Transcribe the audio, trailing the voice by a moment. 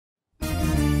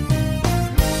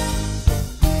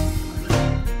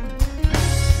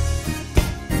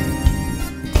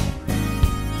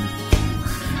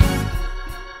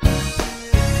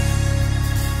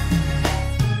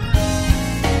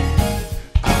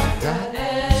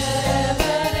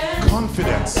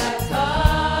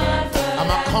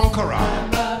conqueror.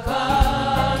 I'm a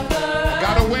conqueror. I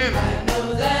gotta win. I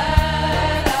know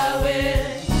that I win.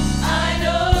 I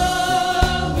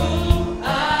know who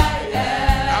I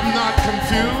am. I'm not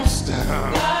confused.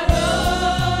 God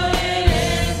wrote it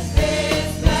in His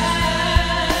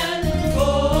plan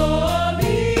for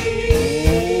me.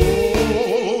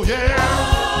 Oh, yeah.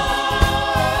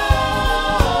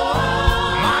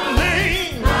 My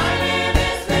name. My name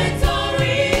is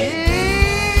Victory.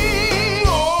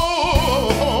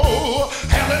 Oh,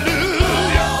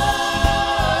 hallelujah.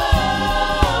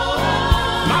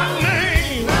 My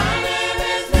name. My name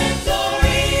is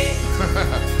Victory.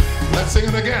 Let's sing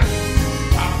it again.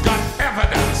 I've got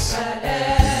evidence. Got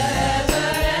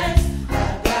evidence.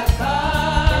 I've got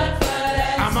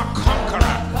confidence. I'm a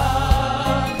conqueror.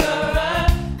 Conqueror.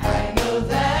 I know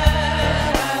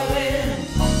that I win.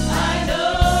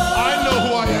 I know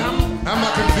who I am. I'm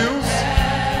not confused.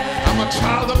 I'm a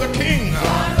child of the King.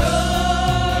 God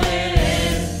wrote it in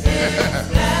His plan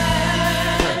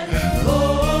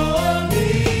for me.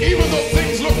 Even though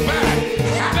things look bad.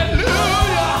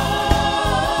 Hallelujah.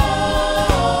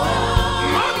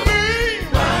 My name.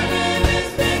 My name is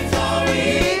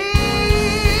Victory.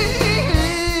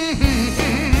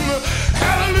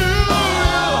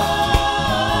 Hallelujah.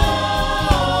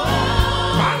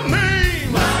 My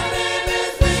name. My name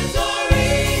is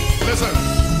Victory. Listen.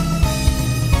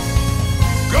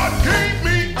 God gave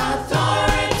me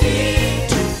Authority.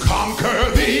 to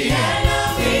conquer the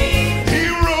Enemy. He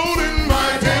wrote in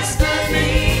my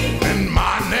destiny, and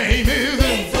my name is.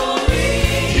 Victory.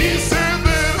 He said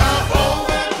that I've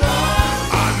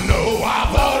overcome. I know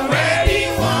I've already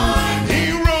won.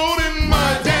 He wrote in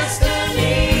my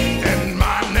destiny, and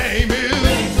my name is.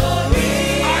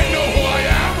 Victory. I know who I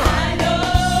am. I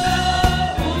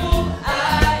know who I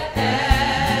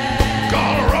am.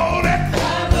 God wrote it.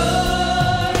 God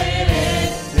wrote it in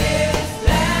His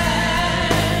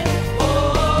plan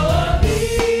for me.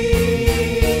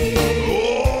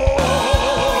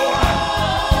 Oh,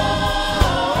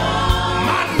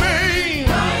 my name.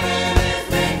 My name is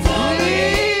Victory.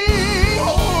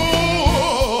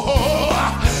 Oh,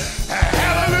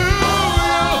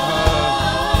 hallelujah.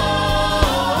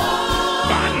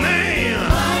 My name.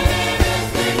 My name is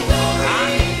Victory. I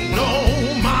know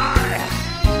my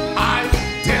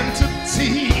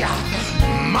identity.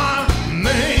 My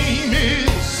name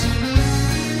is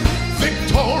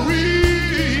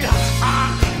Victory. I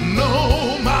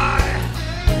know my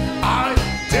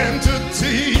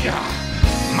identity.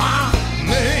 My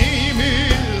name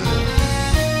is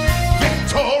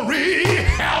Victory.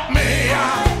 Help me.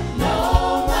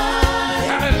 Know my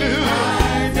Hallelujah.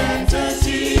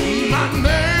 identity. My name.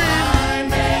 My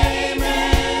name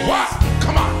is What?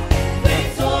 Come on.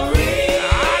 Victory.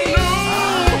 I know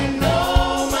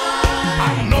I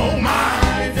know my my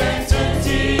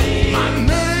identity. my name.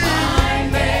 My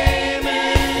name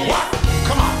is What?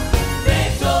 Come on.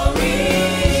 Victory.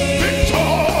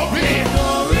 Victory.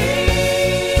 Victory.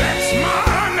 That's my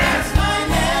name. That's my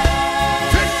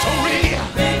name. Victory.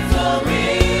 Victory.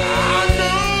 I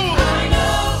know.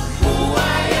 Who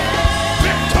I am.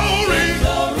 Victory.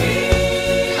 Victory.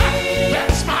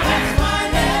 That's my That's name. my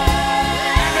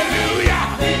name. Hallelujah.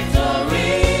 Victory.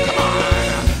 Come on.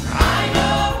 I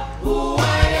know who I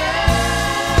am.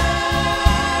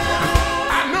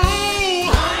 I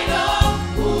know I know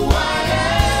who I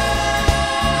am.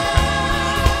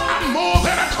 I'm more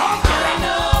than a I conqueror.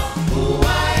 know who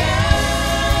I am.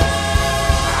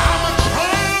 I'm a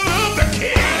child of the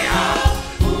King.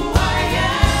 Who I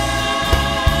am.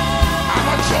 I'm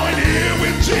a joint here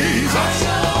with Jesus. I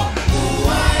know who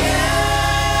I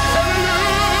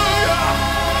Hallelujah.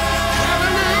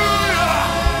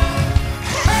 Hallelujah.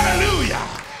 Hallelujah.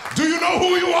 Do you know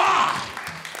who you are?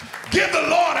 Give the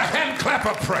Lord a hand clap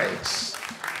of praise.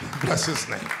 Bless His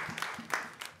name.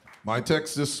 My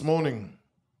text this morning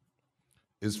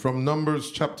is from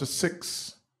Numbers chapter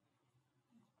 6,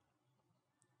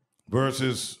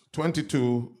 verses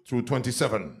 22 through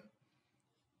 27.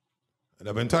 And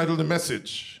I've entitled the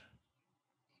message,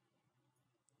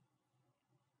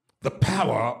 The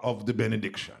Power of the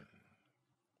Benediction.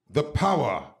 The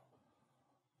Power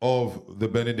of the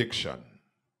Benediction.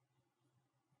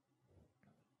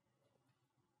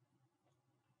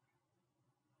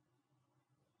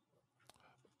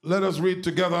 Let us read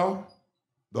together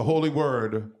the holy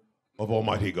word of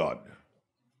Almighty God.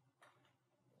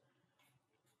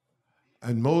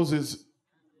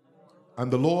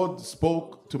 And the Lord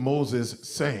spoke to Moses,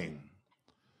 saying,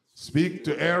 Speak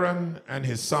to Aaron and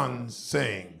his sons,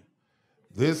 saying,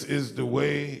 This is the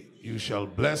way you shall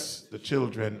bless the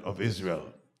children of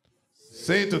Israel.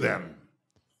 Say to them,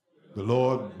 The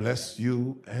Lord bless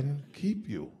you and keep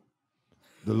you.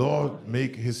 The Lord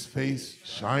make his face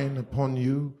shine upon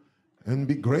you and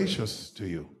be gracious to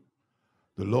you.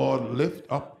 The Lord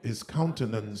lift up his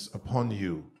countenance upon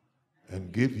you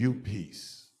and give you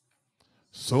peace.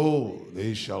 So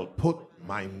they shall put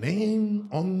my name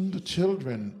on the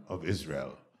children of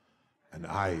Israel, and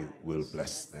I will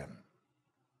bless them.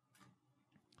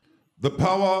 The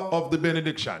power of the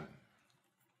benediction.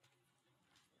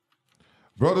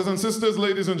 Brothers and sisters,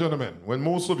 ladies and gentlemen, when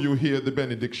most of you hear the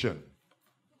benediction,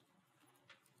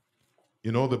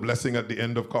 you know the blessing at the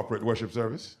end of corporate worship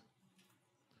service?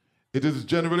 It is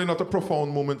generally not a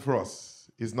profound moment for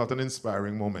us. It's not an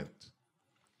inspiring moment.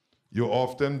 You're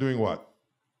often doing what?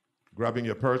 Grabbing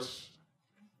your purse,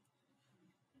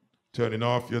 turning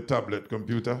off your tablet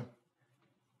computer,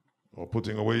 or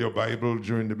putting away your Bible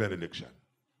during the benediction.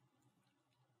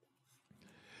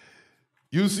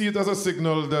 You see it as a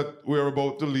signal that we're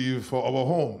about to leave for our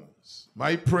homes.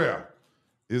 My prayer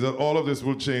is that all of this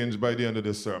will change by the end of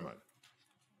this sermon.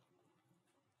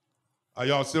 Are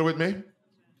y'all still with me?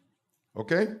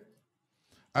 Okay?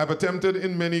 I've attempted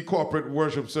in many corporate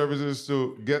worship services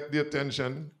to get the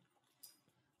attention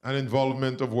and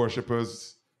involvement of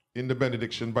worshipers in the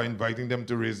benediction by inviting them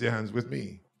to raise their hands with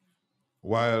me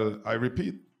while I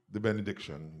repeat the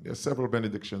benediction. There are several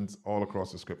benedictions all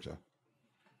across the scripture.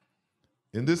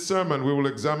 In this sermon, we will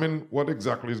examine what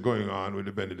exactly is going on with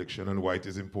the benediction and why it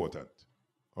is important.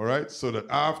 All right? So that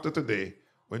after today,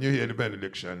 when you hear the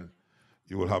benediction,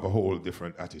 you will have a whole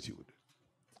different attitude.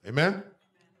 Amen?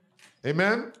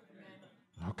 Amen? Amen?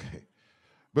 Okay.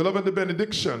 Beloved, the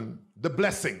benediction, the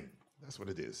blessing, that's what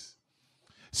it is,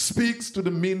 speaks to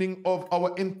the meaning of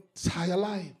our entire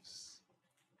lives.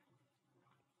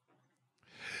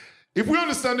 If we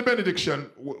understand the benediction,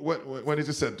 when it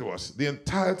is said to us, the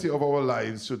entirety of our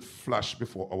lives should flash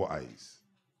before our eyes.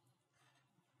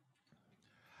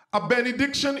 A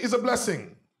benediction is a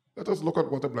blessing. Let us look at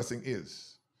what a blessing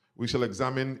is. We shall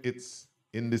examine its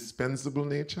indispensable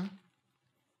nature,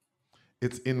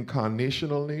 its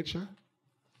incarnational nature,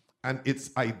 and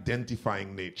its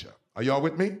identifying nature. Are y'all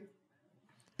with me?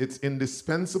 Its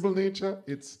indispensable nature,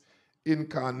 its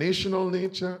incarnational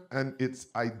nature, and its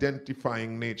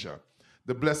identifying nature.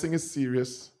 The blessing is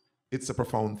serious. It's a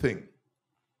profound thing.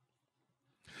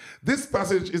 This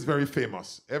passage is very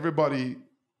famous. Everybody,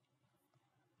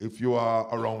 if you are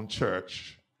around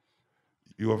church,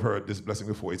 you have heard this blessing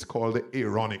before. It's called the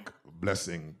Aaronic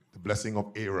blessing, the blessing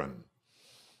of Aaron.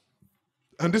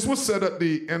 And this was said at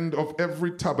the end of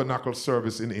every tabernacle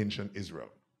service in ancient Israel.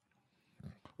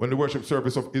 When the worship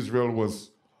service of Israel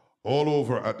was all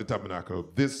over at the tabernacle,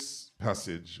 this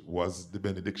passage was the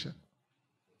benediction.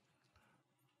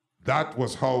 That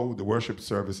was how the worship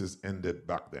services ended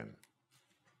back then.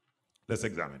 Let's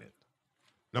examine it.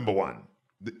 Number one,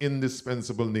 the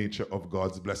indispensable nature of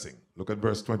God's blessing. Look at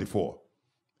verse 24.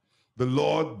 The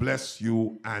Lord bless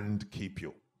you and keep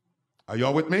you. Are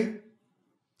y'all with me?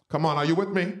 Come on, are you with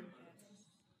me?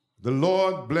 The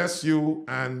Lord bless you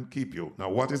and keep you. Now,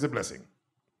 what is a blessing?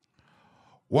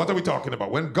 What are we talking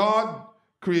about? When God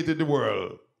created the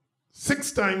world,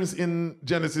 6 times in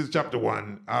Genesis chapter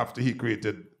 1, after he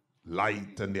created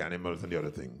light and the animals and the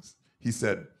other things, he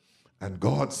said, and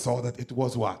God saw that it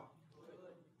was what?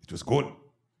 It was good.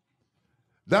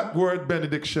 That word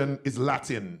benediction is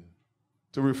Latin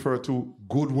to refer to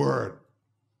good word.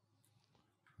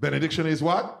 Benediction is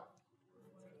what?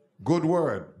 Good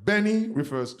word. Benny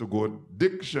refers to good.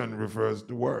 Diction refers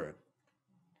to word.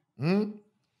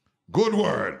 Good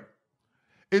word.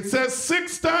 It says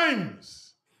 6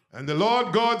 times. And the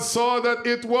Lord God saw that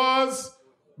it was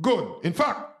good. In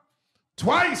fact,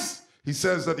 twice he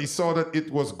says that he saw that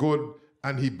it was good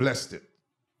and he blessed it.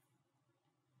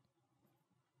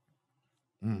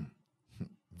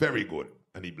 Very good,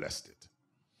 and he blessed it.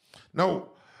 Now,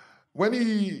 when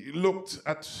he looked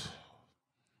at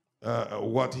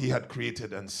what he had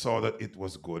created and saw that it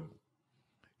was good,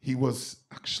 he was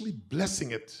actually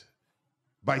blessing it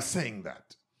by saying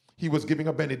that. He was giving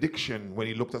a benediction when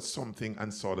he looked at something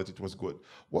and saw that it was good.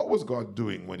 What was God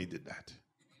doing when he did that?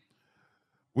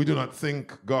 We do not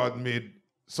think God made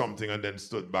something and then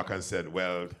stood back and said,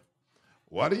 well,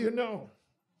 what do you know?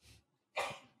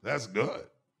 That's good.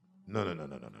 No.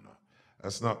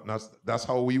 That's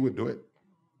how we would do it.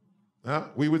 Huh?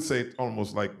 We would say it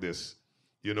almost like this.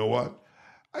 You know what?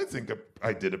 I think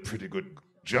I did a pretty good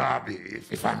job,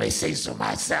 if I may say so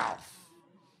myself.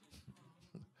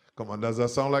 Come on, does that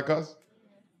sound like us?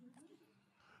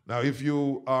 Now, if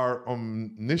you are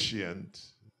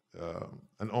omniscient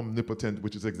and omnipotent,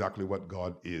 which is exactly what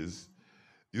God is,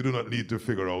 you do not need to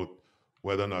figure out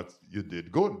whether or not you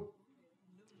did good.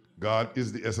 God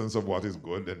is the essence of what is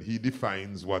good, and he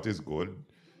defines what is good.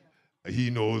 He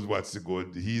knows what's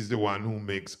good. He's the one who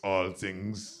makes all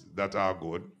things that are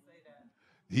good.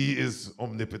 He is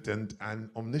omnipotent and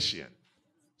omniscient.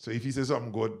 So if he says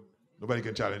something good, nobody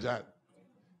can challenge that.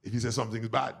 If he says something is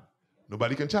bad,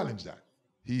 nobody can challenge that.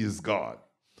 He is God.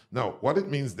 Now, what it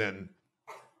means then,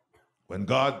 when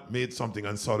God made something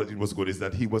and saw that it was good, is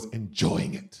that he was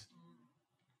enjoying it.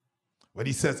 When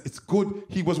he says it's good,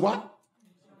 he was what?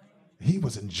 He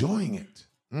was enjoying it.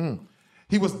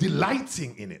 He was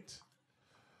delighting in it.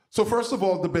 So first of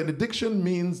all, the benediction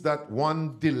means that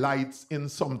one delights in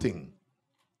something.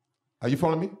 Are you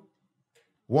following me?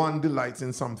 One delights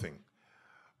in something.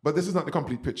 But this is not the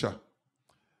complete picture.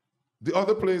 The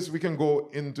other place we can go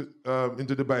into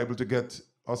the Bible to get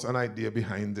us an idea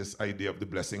behind this idea of the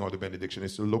blessing or the benediction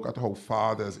is to look at how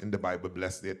fathers in the Bible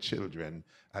bless their children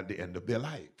at the end of their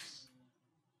lives.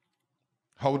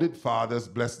 How did fathers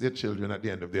bless their children at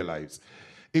the end of their lives?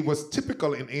 It was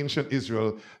typical in ancient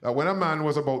Israel that when a man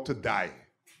was about to die,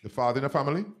 the father in a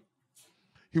family,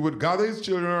 he would gather his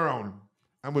children around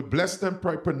and would bless them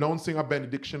by pronouncing a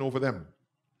benediction over them.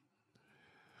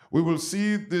 We will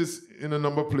see this in a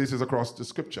number of places across the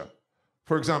scripture.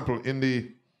 For example, at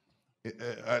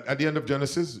the end of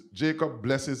Genesis, Jacob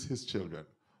blesses his children.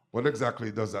 What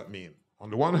exactly does that mean?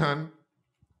 On the one hand,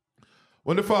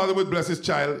 when the father would bless his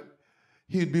child,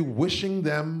 he'd be wishing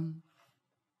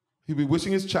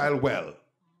his child well,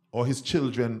 or his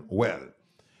children well.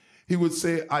 He would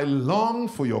say, I long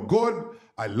for your good,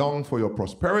 I long for your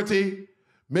prosperity.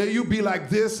 May you be like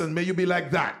this and may you be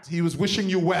like that. He was wishing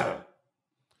you well.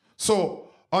 So,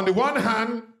 on the one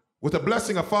hand, with a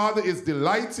blessing, a father is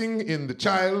delighting in the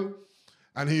child,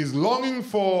 and he is longing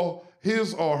for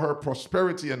his or her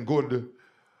prosperity and good,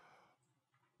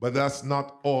 but that's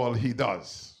not all he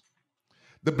does.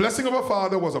 The blessing of a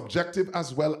father was objective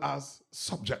as well as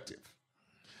subjective.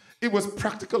 It was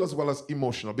practical as well as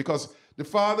emotional, because the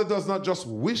father does not just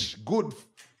wish good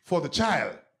for the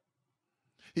child.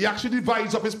 He actually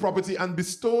divides up his property and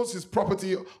bestows his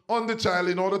property on the child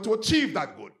in order to achieve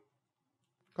that good.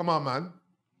 Come on, man.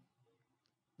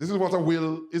 This is what a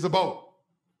will is about.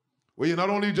 Where you're not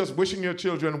only just wishing your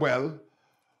children well,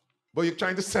 but you're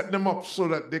trying to set them up so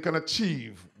that they can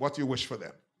achieve what you wish for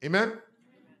them. Amen?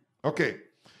 Okay.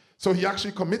 So he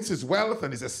actually commits his wealth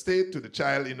and his estate to the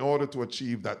child in order to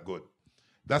achieve that good.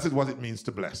 That's what it means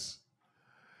to bless.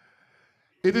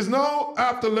 It is now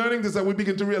after learning this that we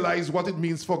begin to realize what it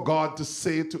means for God to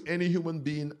say to any human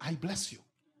being, I bless you.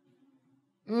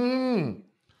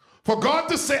 For God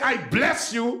to say, I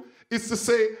bless you, is to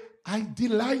say, I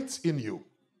delight in you.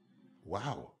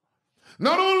 Wow.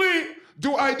 Not only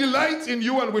do I delight in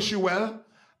you and wish you well,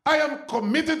 I am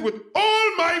committed with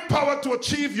all my power to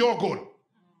achieve your good.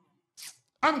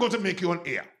 I'm going to make you an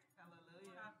heir.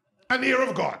 An heir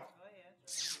of God.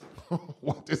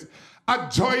 What is a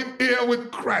joint heir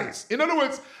with Christ? In other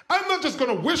words, I'm not just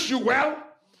going to wish you well,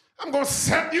 I'm going to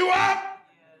set you up.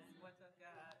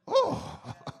 Oh,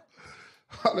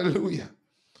 hallelujah.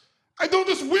 I don't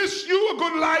just wish you a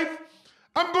good life,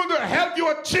 I'm going to help you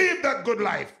achieve that good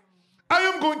life. I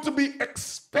am going to be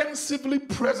expensively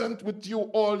present with you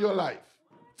all your life.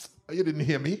 You didn't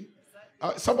hear me?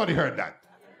 Somebody heard that.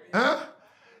 Huh?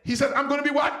 He said, I'm going to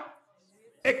be what?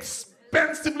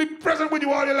 Expensively present with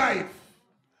you all your life.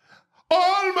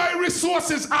 All my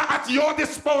resources are at your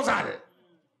disposal.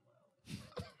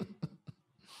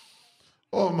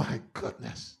 Oh my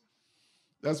goodness.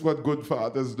 That's what good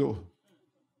fathers do.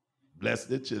 Bless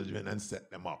their children and set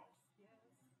them up.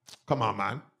 Come on,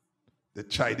 man. They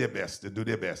try their best. They do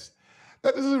their best.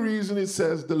 That is the reason it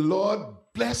says, the Lord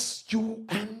bless you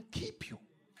and keep you.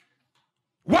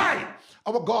 Why?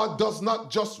 Our God does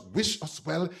not just wish us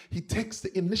well. He takes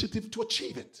the initiative to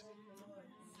achieve it.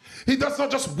 He does not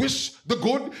just wish the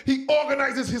good. He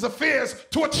organizes his affairs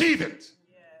to achieve it.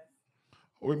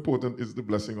 How important is the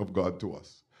blessing of God to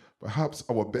us? Perhaps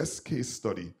our best case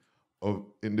study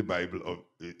in the Bible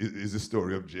is the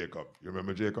story of Jacob. You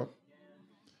remember Jacob?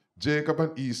 Jacob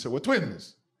and Esau were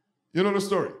twins. You know the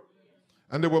story.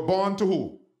 And they were born to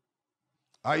who?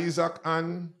 Isaac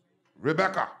and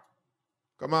Rebekah.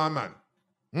 Come on,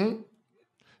 man.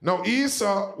 Now,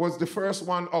 Esau was the first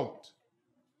one out.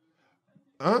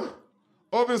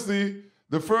 Obviously,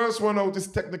 the first one out is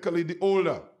technically the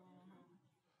older.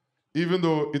 Even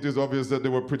though it is obvious that they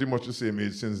were pretty much the same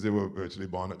age since they were virtually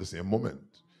born at the same moment.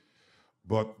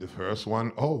 But the first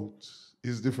one out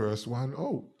is the first one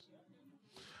out.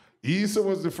 Esau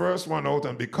was the first one out,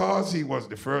 and because he was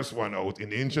the first one out,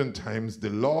 in ancient times, the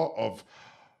law of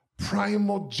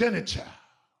primogeniture,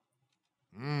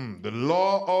 the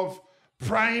law of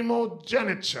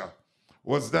primogeniture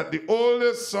was that the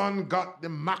oldest son got the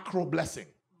macro blessing.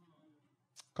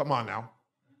 Come on now.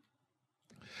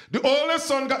 The oldest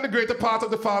son got the greater part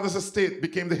of the father's estate,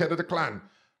 became the head of the clan,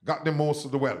 got the most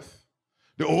of the wealth.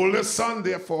 The oldest son,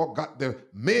 therefore, got the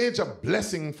major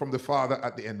blessing from the father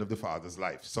at the end of the father's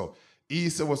life. So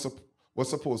Esau was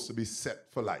supposed to be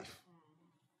set for life.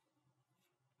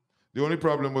 The only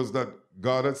problem was that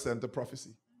God had sent a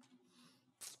prophecy.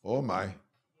 Oh my.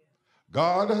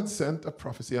 God had sent a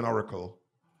prophecy, an oracle,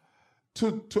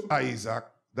 to Isaac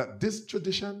that this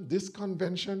tradition, this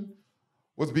convention,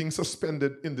 was being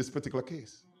suspended in this particular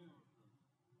case.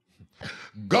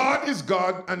 God is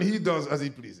God and he does as he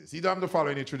pleases. He doesn't have to follow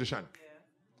any tradition.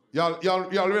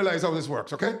 Y'all realize how this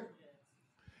works, okay?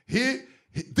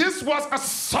 This was a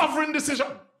sovereign decision.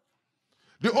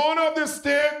 The owner of the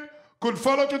estate could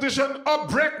follow tradition or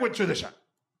break with tradition.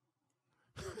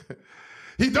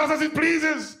 He does as he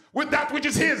pleases with that which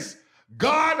is his.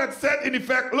 God had said in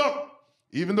effect, look,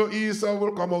 even though Esau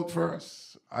will come out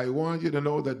first, I want you to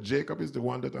know that Jacob is the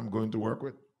one that I'm going to work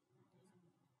with.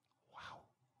 Wow.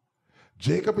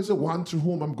 Jacob is the one to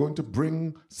whom I'm going to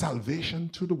bring salvation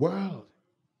to the world.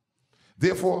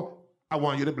 Therefore, I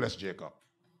want you to bless Jacob.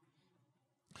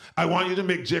 I want you to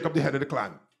make Jacob the head of the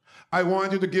clan. I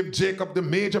want you to give Jacob the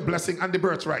major blessing and the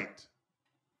birthright.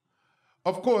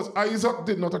 Of course, Isaac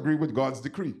did not agree with God's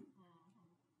decree.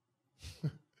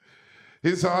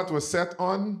 His heart was set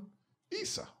on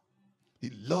Esau.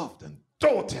 He loved and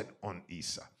doted on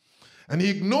Esau. And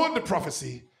he ignored the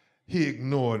prophecy. He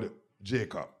ignored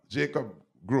Jacob. Jacob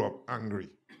grew up angry.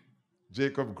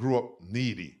 Jacob grew up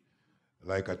needy,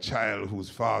 like a child whose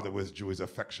father withdrew his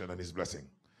affection and his blessing.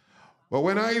 But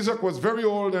when Isaac was very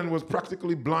old and was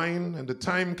practically blind, and the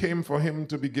time came for him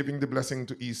to be giving the blessing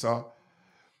to Esau,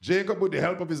 Jacob, with the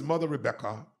help of his mother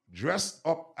Rebekah, dressed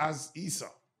up as Esau,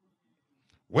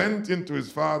 went into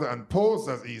his father and posed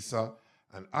as Esau,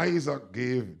 and Isaac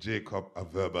gave Jacob a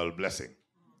verbal blessing.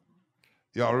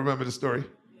 Y'all remember the story?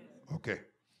 Okay.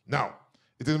 Now,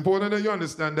 it is important that you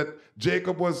understand that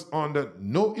Jacob was under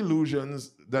no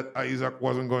illusions that Isaac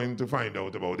wasn't going to find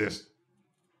out about this.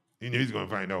 He knew he's going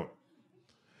to find out.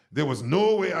 There was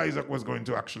no way Isaac was going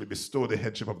to actually bestow the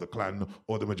headship of the clan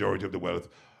or the majority of the wealth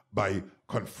by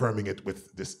confirming it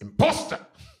with this imposter.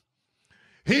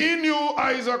 He knew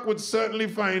Isaac would certainly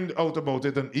find out about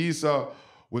it, and Esau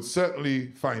would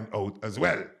certainly find out as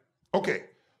well. Okay,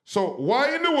 so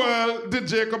why in the world did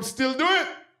Jacob still do it?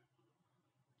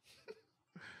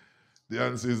 The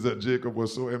answer is that Jacob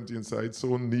was so empty inside,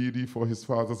 so needy for his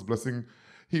father's blessing,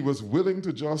 he was willing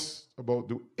to just about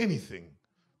do anything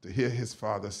to hear his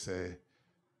father say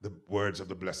the words of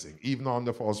the blessing, even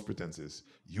under false pretenses.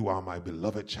 You are my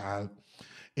beloved child.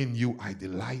 In you I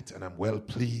delight and I'm well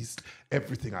pleased.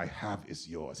 Everything I have is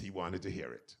yours. He wanted to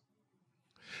hear it.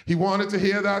 He wanted to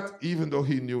hear that even though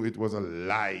he knew it was a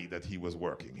lie that he was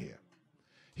working here.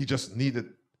 He just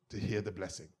needed to hear the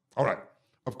blessing. All right.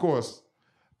 Of course,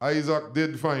 Isaac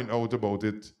did find out about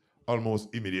it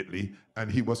almost immediately,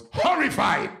 and he was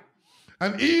horrified.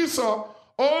 And Esau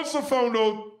also found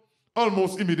out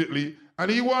almost immediately, and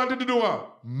he wanted to do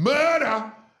what?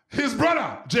 Murder his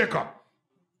brother, Jacob.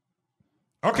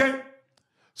 Okay?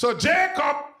 So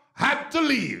Jacob had to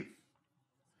leave.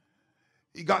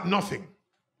 He got nothing.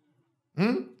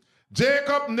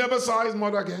 Jacob never saw his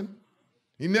mother again.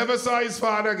 He never saw his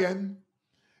father again.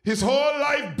 His whole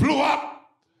life blew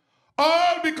up,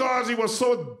 all because he was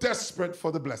so desperate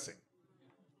for the blessing.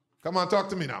 Come on, talk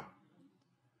to me now.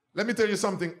 Let me tell you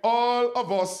something. All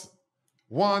of us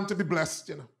want to be blessed,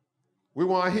 you know. We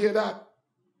want to hear that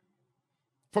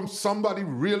from somebody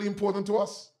really important to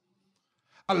us.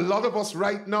 A lot of us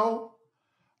right now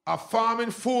are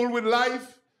farming full with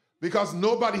life because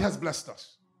nobody has blessed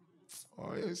us.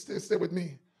 Oh, yeah, stay with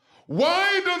me.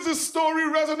 Why does this story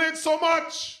resonate so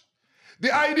much?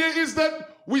 The idea is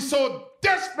that we so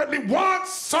desperately want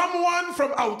someone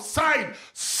from outside,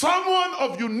 someone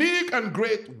of unique and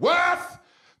great worth,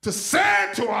 to say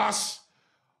to us,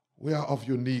 we are of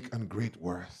unique and great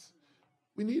worth.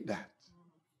 We need that.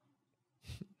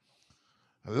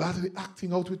 A lot of the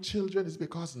acting out with children is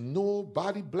because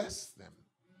nobody blessed them.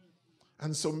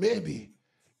 And so maybe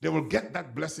they will get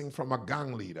that blessing from a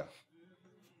gang leader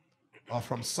or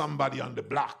from somebody on the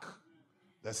block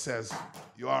that says,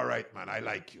 you're all right, man, I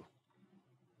like you.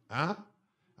 Huh?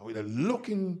 And we're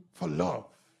looking for love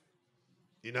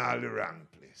in all the wrong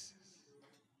places.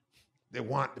 They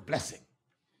want the blessing.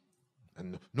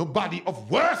 And nobody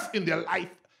of worth in their life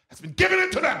has been given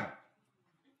it to them.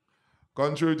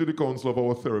 Contrary to the counsel of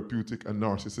our therapeutic and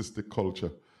narcissistic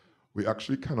culture, we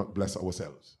actually cannot bless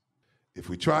ourselves. If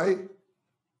we try,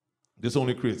 This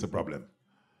only creates a problem.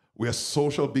 We are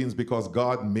social beings because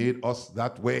God made us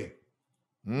that way.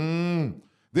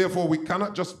 Therefore, we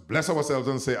cannot just bless ourselves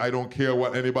and say, I don't care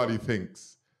what anybody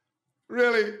thinks.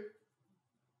 Really?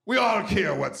 We all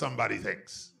care what somebody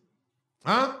thinks.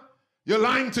 Huh? You're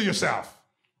lying to yourself.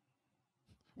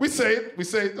 We say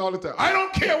it all the time. I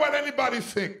don't care what anybody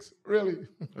thinks. Really?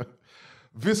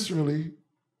 Viscerally,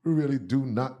 we really do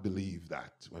not believe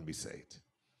that when we say it.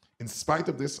 In spite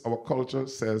of this, our culture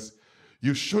says,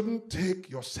 you shouldn't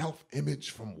take your self-image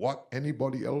from what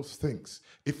anybody else thinks.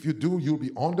 If you do, you'll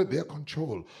be under their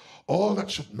control. All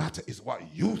that should matter is what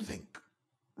you think.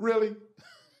 Really?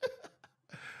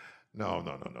 No.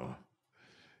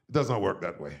 It does not work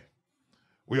that way.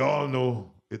 We all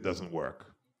know it doesn't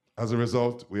work. As a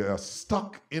result, we are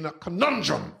stuck in a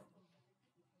conundrum.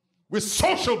 We're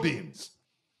social beings.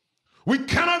 We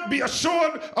cannot be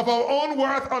assured of our own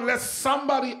worth unless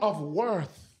somebody of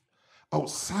worth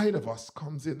outside of us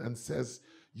comes in and says,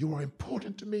 you are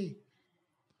important to me.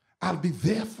 I'll be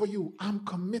there for you. I'm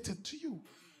committed to you.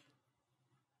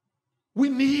 We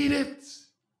need it.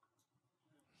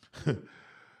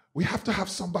 We have to have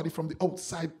somebody from the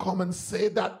outside come and say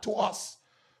that to us.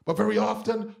 But very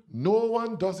often, no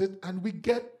one does it, and we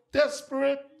get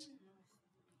desperate.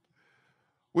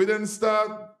 We then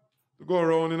start to go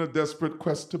around in a desperate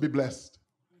quest to be blessed.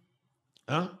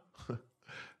 Huh?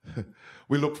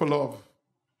 We look for love.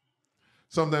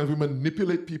 Sometimes we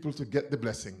manipulate people to get the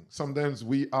blessing. Sometimes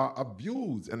we are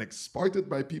abused and exploited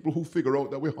by people who figure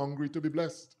out that we're hungry to be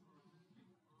blessed.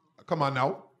 Come on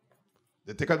now.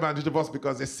 They take advantage of us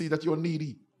because they see that you're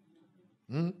needy.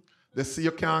 They see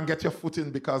you can't get your foot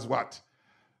in because what?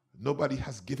 Nobody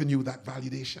has given you that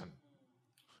validation.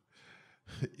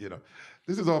 You know,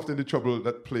 this is often the trouble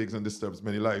that plagues and disturbs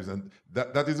many lives. And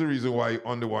that is the reason why,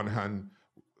 on the one hand,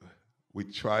 we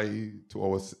try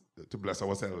to bless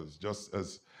ourselves, just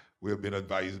as we have been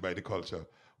advised by the culture,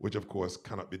 which of course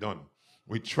cannot be done.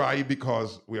 We try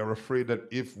because we are afraid that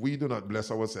if we do not bless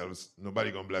ourselves,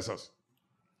 nobody gonna bless us.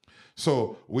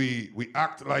 So we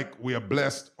act like we are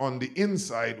blessed on the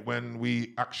inside when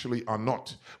we actually are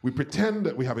not. We pretend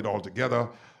that we have it all together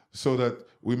so that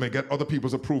we may get other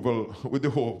people's approval with the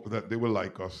hope that they will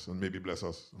like us and maybe bless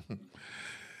us.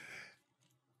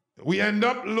 We end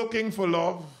up looking for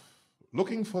love,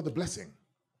 looking for the blessing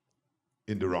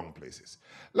in the wrong places.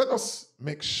 Let us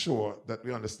make sure that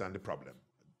we understand the problem.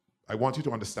 I want you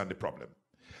to understand the problem.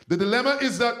 The dilemma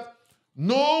is that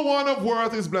no one of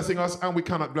worth is blessing us and we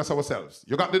cannot bless ourselves.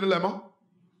 You got the dilemma?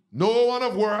 No one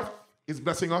of worth is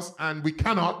blessing us and we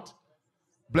cannot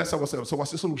bless ourselves. So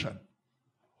what's the solution?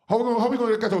 How are we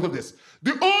going to get out of this?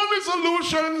 The only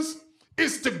solution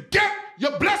is to get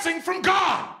your blessing from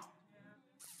God.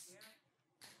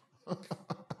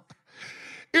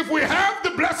 If we have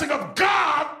the blessing of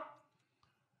God,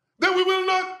 then we will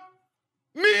not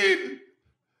need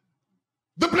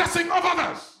the blessing of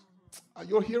others. Are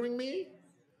you hearing me?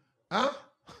 Huh?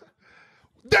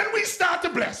 Then we start to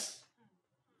bless.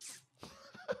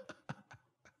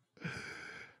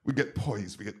 We get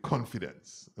poise, we get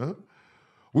confidence. Huh?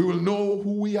 We will know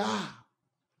who we are.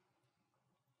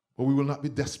 But we will not be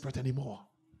desperate anymore.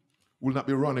 We will not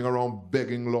be running around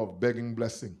begging love, begging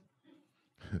blessing.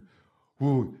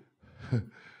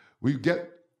 We get,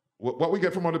 what we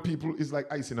get from other people is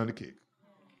like icing on the cake.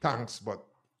 Thanks, but,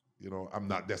 I'm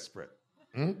not desperate.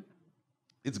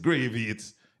 It's gravy,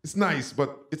 it's nice,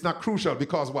 but it's not crucial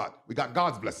because what? We got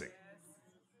God's blessing.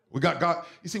 We got God.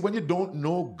 You see, when you don't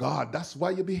know God, that's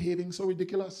why you're behaving so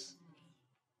ridiculous.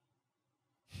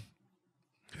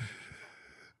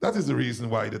 That is the reason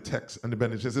why the text and the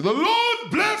benediction says, the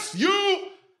Lord bless you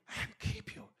and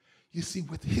keep you. You see,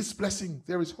 with his blessing,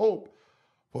 there is hope,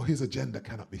 for his agenda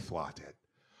cannot be thwarted.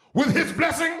 With his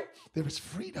blessing, there is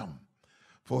freedom,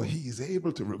 for he is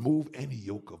able to remove any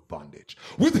yoke of bondage.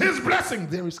 With his blessing,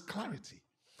 there is clarity,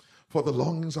 for the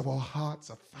longings of our hearts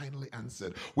are finally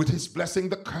answered. With his blessing,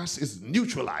 the curse is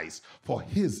neutralized, for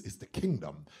his is the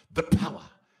kingdom, the power,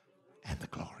 and the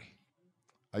glory.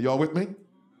 Are you all with me?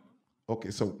 Okay,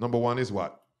 so number one is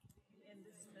what?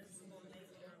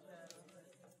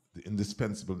 The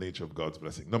indispensable nature of God's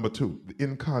blessing. Number two, the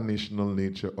incarnational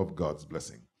nature of God's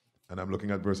blessing. And I'm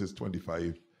looking at verses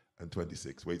 25 and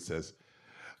 26, where it says,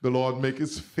 the Lord make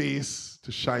his face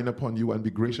to shine upon you and be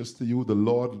gracious to you. The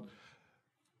Lord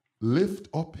lift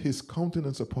up his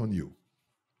countenance upon you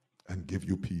and give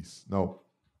you peace. Now,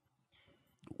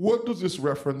 what does this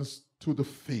reference to the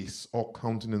face or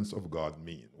countenance of God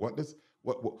mean?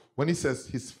 When he says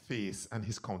his face and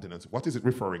his countenance, what is it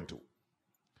referring to?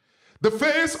 The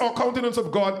face or countenance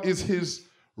of God is his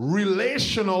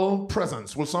relational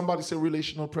presence. Will somebody say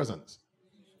relational presence?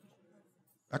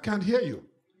 I can't hear you.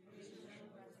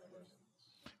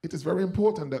 It is very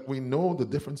important that we know the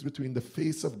difference between the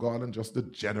face of God and just the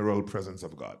general presence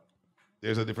of God.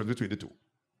 There's a difference between the two.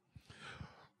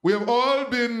 We have all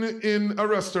been in a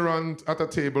restaurant at a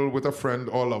table with a friend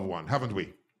or loved one, haven't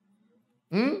we?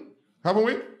 Haven't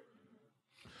we?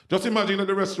 Just imagine that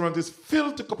the restaurant is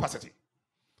filled to capacity.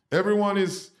 Everyone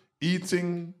is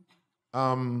eating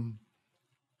in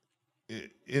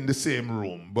the same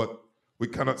room, but we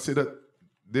cannot say that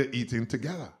they're eating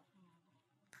together.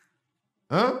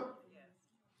 Huh? Yes.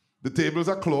 The tables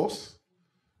are close.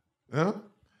 Yeah?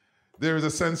 There is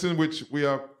a sense in which we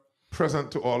are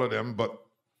present to all of them, but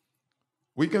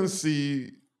we can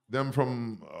see them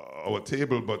from our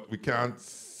table, but we can't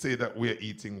say that we're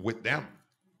eating with them.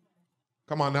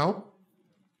 Come on now.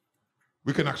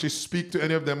 We can actually speak to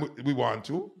any of them we want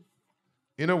to.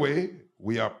 In a way,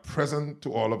 we are present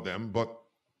to all of them, but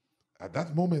at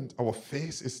that moment, our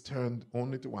face is turned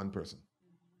only to one person.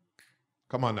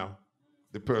 Come on now.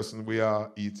 The person we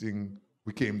are eating,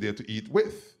 we came there to eat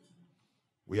with.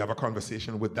 We have a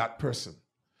conversation with that person.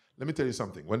 Let me tell you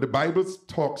something. When the Bible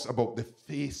talks about the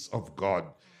face of God,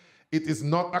 it is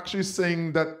not actually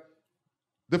saying that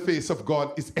the face of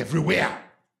God is everywhere.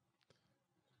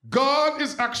 God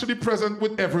is actually present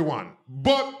with everyone,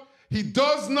 but he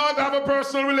does not have a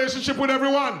personal relationship with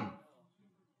everyone.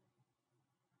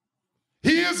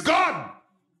 He is God,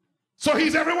 so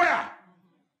he's everywhere.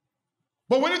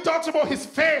 But when he talks about his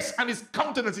face and his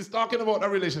countenance, he's talking about a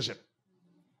relationship.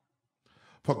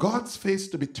 For God's face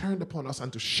to be turned upon us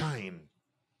and to shine,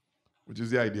 which is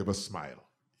the idea of a smile.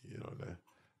 You know,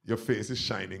 your face is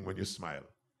shining when you smile.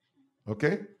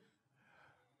 Okay?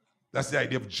 That's the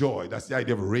idea of joy. That's the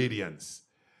idea of radiance.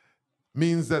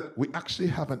 Means that we actually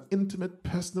have an intimate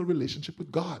personal relationship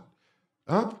with God.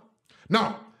 Huh?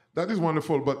 Now, that is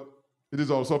wonderful, but it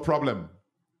is also a problem.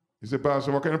 You say,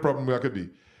 Pastor, what kind of problem that could be?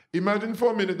 Imagine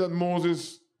for a minute that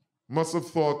Moses must have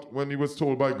thought when he was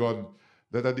told by God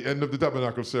that at the end of the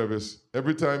tabernacle service,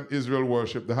 every time Israel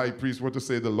worshiped, the high priest were to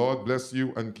say, the Lord bless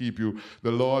you and keep you.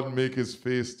 The Lord make his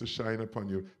face to shine upon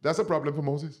you. That's a problem for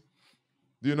Moses.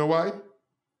 Do you know why?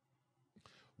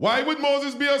 Why would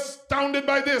Moses be astounded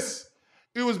by this?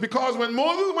 It was because when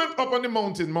Moses went up on the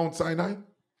mountain, Mount Sinai,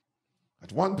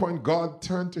 at one point God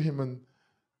turned to him and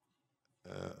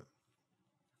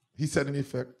he said in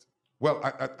effect, well,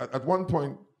 at one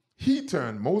point,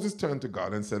 Moses turned to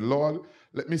God and said, Lord,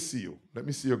 let me see you. Let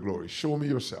me see your glory. Show me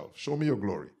yourself. Show me your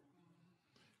glory.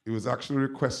 It was actually a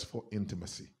request for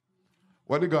intimacy.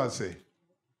 What did God say?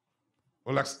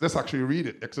 Well, let's actually read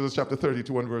it. Exodus chapter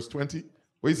 32 and verse 20.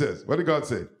 What he says, what did God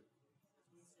say?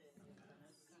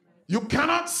 You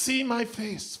cannot see my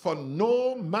face, for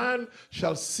no man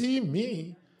shall see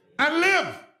me and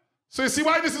live. So you see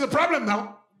why this is a problem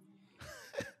now?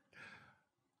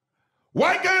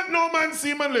 Why can't no man see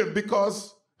him and live?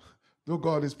 Because though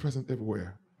God is present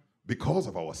everywhere, because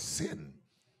of our sin,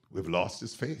 we've lost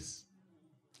his face.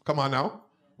 Come on now.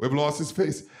 We've lost his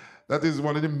face. That is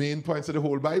one of the main points of the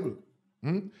whole Bible.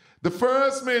 The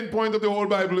first main point of the whole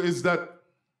Bible is that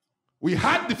we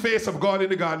had the face of God in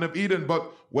the Garden of Eden,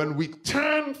 but when we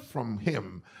turned from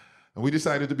him and we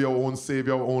decided to be our own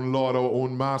Savior, our own Lord, our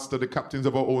own Master, the captains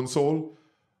of our own soul,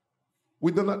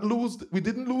 we didn't lose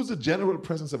the general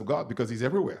presence of God because he's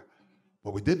everywhere.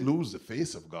 But we did lose the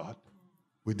face of God.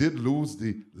 We did lose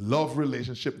the love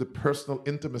relationship, the personal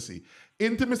intimacy.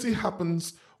 Intimacy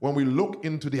happens when we look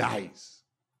into the eyes,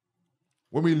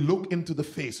 when we look into the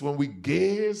face, when we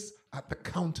gaze at the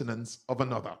countenance of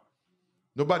another.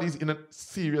 Nobody's in a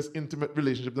serious, intimate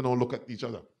relationship. They don't look at each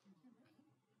other.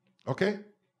 Okay?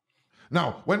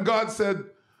 Now, when God said,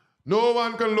 no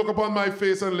one can look upon my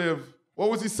face and live,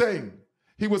 what was he saying?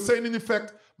 He was saying, in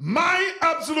effect, my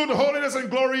absolute holiness and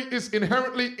glory is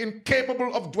inherently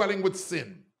incapable of dwelling with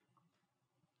sin.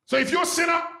 So if you're a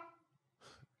sinner,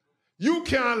 you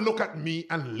can't look at me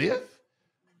and live.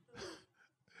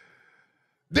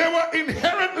 They were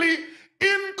inherently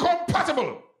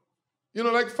incompatible. You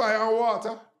know, like fire and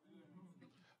water.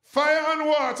 Fire and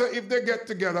water, if they get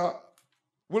together,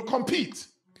 will compete.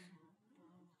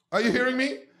 Are you hearing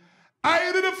me?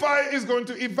 Either the fire is going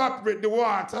to evaporate the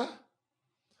water,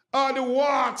 or the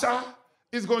water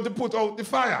is going to put out the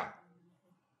fire.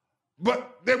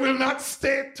 But they will not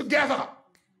stay together.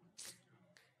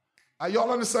 Are you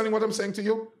all understanding what I'm saying to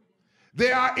you?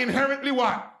 They are inherently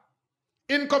what?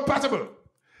 Incompatible.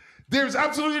 There is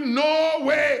absolutely no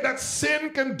way that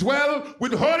sin can dwell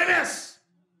with holiness,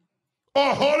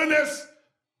 or holiness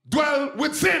dwell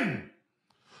with sin.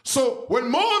 So when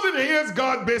Moses hears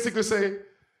God basically say,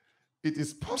 it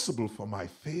is possible for my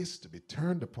face to be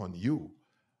turned upon you,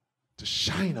 to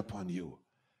shine upon you,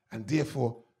 And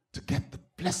therefore, to get the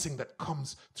blessing that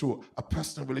comes through a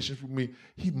personal relationship with me,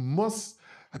 he must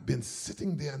have been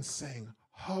sitting there and saying,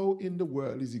 how in the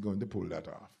world is he going to pull that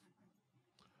off?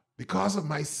 Because of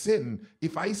my sin,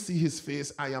 if I see his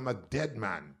face, I am a dead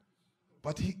man.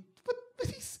 But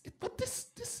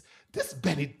this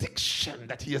benediction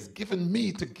that he has given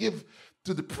me to give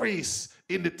to the priest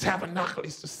in the tabernacle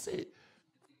is to say,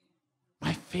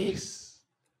 my face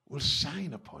will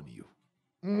shine upon you.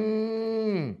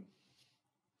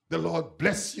 The Lord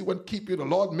bless you and keep you. The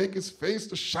Lord make his face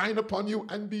to shine upon you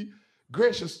and be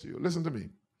gracious to you. Listen to me.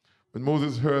 When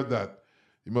Moses heard that,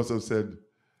 he must have said,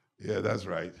 yeah, that's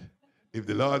right. If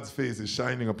the Lord's face is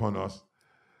shining upon us,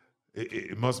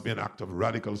 it must be an act of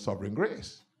radical sovereign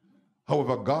grace.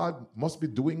 However, God must be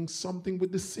doing something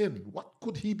with the sin. What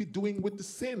could he be doing with the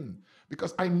sin?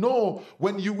 Because I know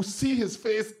when you see his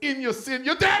face in your sin,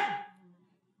 you're dead.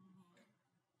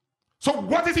 So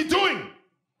what is he doing?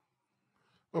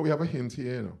 Well, we have a hint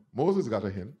here. You know. Moses got a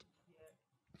hint.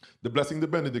 The blessing, the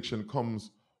benediction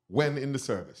comes when in the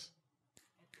service?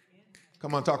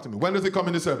 Come on, talk to me. When does it come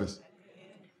in the service?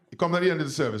 It comes at the end of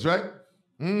the service, right?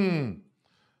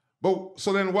 But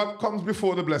so then what comes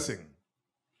before the blessing?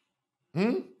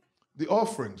 The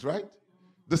offerings, right?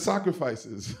 The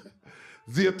sacrifices,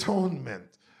 the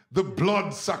atonement, the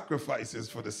blood sacrifices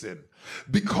for the sin.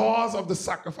 Because of the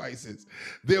sacrifices,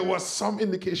 there was some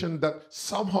indication that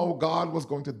somehow God was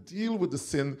going to deal with the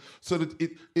sin so that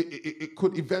it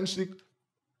could eventually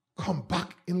come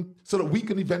back in, so that we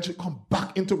can eventually come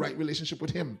back into right relationship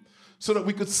with him, so that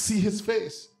we could see his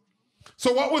face.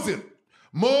 So what was it?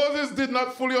 Moses did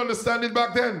not fully understand it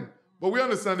back then, but we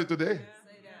understand it today.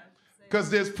 Because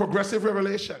there's progressive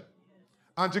revelation.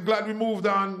 Aren't you glad we moved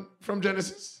on from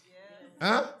Genesis?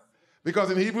 Huh? Because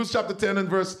in Hebrews chapter 10 and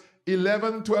verse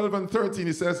 11, 12, and 13,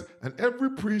 it says, and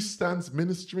every priest stands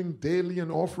ministering daily and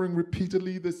offering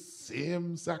repeatedly the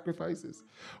same sacrifices,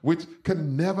 which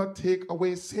can never take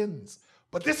away sins.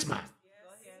 But this man,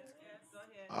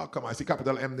 oh, come on, I see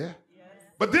capital M there.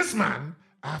 But this man,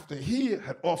 after he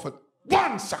had offered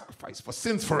one sacrifice for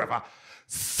sins forever,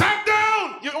 sat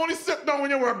down. You only sit down when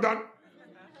your work done.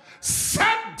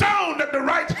 Sat down at the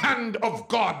right hand of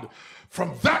God.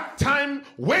 From that time,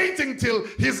 waiting till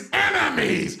his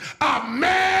enemies are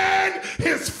made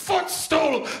his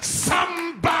footstool.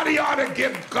 Somebody ought to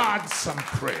give God some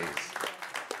praise.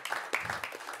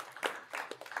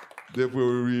 Therefore,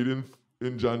 we read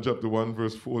in John chapter 1,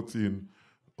 verse 14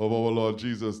 of our Lord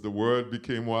Jesus, the Word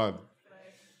became what?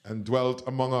 And dwelt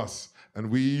among us. And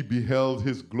we beheld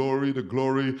his glory, the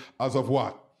glory as of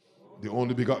what? The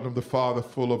only begotten of the Father,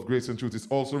 full of grace and truth. It's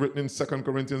also written in 2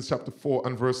 Corinthians chapter 4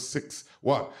 and verse 6.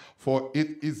 What? For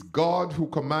it is God who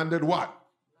commanded what?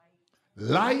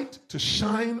 Light to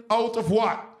shine out of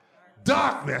what?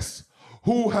 Darkness.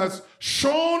 Who has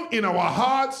shone in our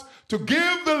hearts to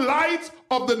give the light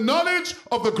of the knowledge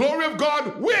of the glory of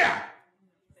God. Where?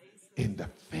 In the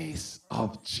face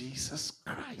of Jesus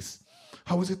Christ.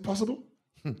 How is it possible?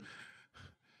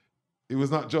 It was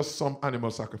not just some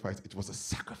animal sacrifice. It was a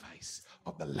sacrifice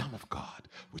of the Lamb of God,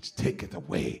 which taketh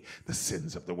away the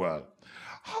sins of the world.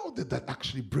 How did that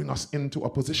actually bring us into a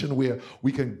position where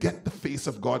we can get the face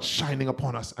of God shining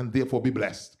upon us and therefore be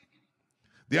blessed?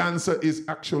 The answer is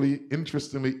actually,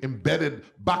 interestingly, embedded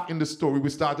back in the story we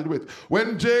started with.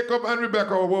 When Jacob and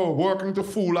Rebekah were working to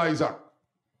fool Isaac,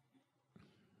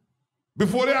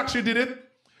 before they actually did it,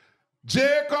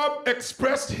 Jacob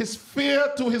expressed his fear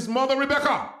to his mother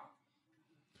Rebekah.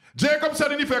 Jacob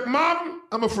said in effect, Mom,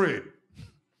 I'm afraid.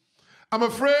 I'm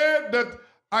afraid that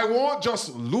I won't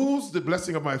just lose the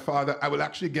blessing of my father, I will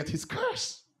actually get his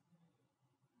curse.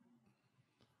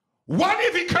 What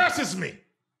if he curses me?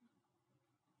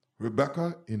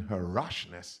 Rebekah, in her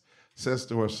rashness, says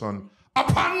to her son,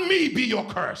 upon me be your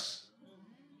curse.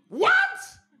 What?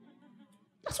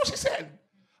 That's what she said.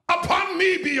 Upon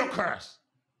me be your curse.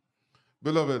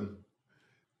 Beloved,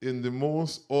 in the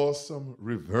most awesome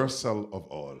reversal of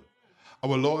all,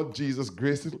 our Lord Jesus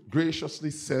graciously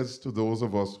says to those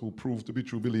of us who prove to be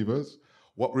true believers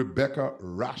what Rebekah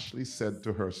rashly said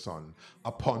to her son,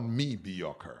 upon me be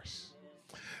your curse.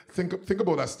 Think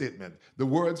about that statement. The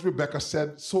words Rebekah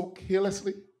said so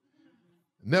carelessly,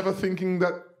 never thinking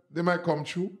that they might come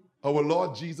true. Our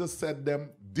Lord Jesus said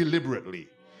them deliberately,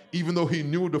 even though he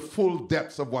knew the full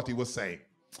depths of what he was saying.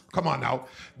 Come on now.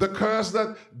 The curse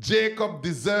that Jacob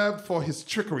deserved for his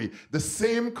trickery, the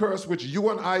same curse which you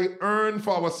and I earn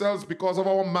for ourselves because of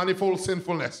our manifold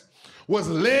sinfulness, was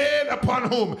laid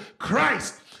upon whom?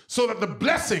 Christ. So that the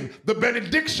blessing, the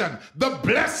benediction, the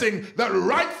blessing that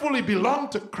rightfully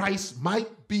belonged to Christ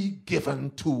might be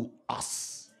given to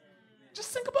us.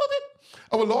 Just think about it.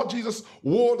 Our Lord Jesus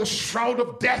wore the shroud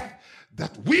of death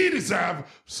that we deserve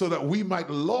so that we might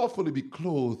lawfully be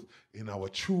clothed in our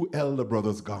true elder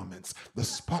brother's garments, the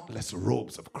spotless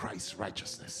robes of Christ's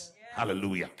righteousness.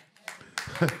 Hallelujah.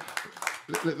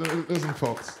 Listen,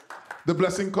 folks. The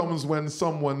blessing comes when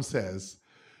someone says,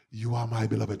 "You are my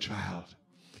beloved child.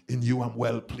 In you I'm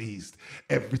well pleased.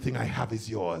 Everything I have is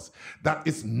yours." That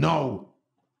is now.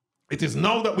 It is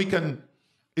now that we can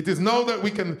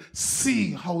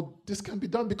see how this can be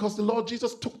done, because the Lord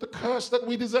Jesus took the curse that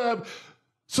we deserve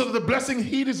so that the blessing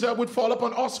he deserved would fall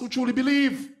upon us who truly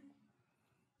believe.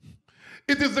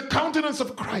 It is the countenance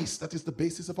of Christ that is the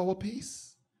basis of our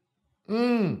peace.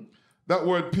 That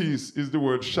word peace is the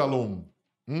word shalom.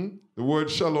 The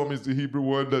word shalom is the Hebrew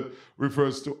word that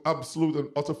refers to absolute and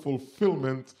utter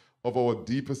fulfillment of our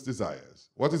deepest desires.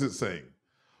 What is it saying?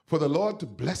 For the Lord to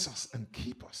bless us and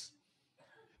keep us.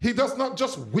 He does not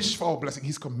just wish for our blessing,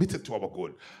 he's committed to our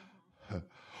good.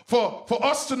 For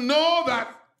us to know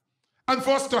that and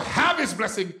for us to have his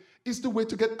blessing is the way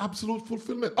to get absolute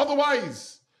fulfillment.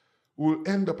 Otherwise, we'll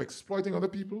end up exploiting other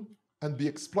people and be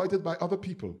exploited by other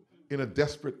people in a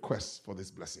desperate quest for this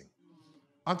blessing.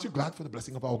 Aren't you glad for the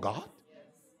blessing of our God?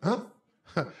 Huh?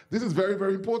 This is very,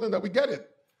 very important that we get it.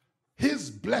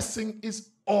 His blessing is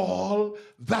all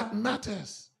that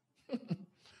matters.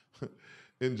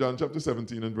 In John chapter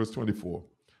 17 and verse 24,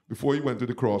 before he went to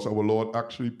the cross, our Lord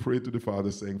actually prayed to the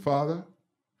Father saying, "Father,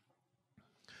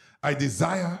 I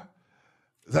desire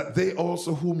that they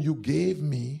also whom you gave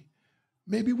me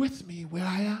may be with me where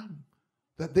I am,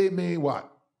 that they may"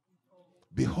 what?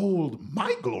 "Behold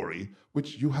my glory,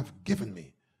 which you have given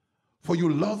me. For you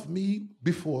loved me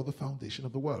before the foundation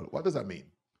of the world." What does that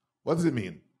mean? What does it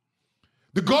mean?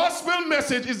 The gospel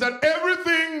message is that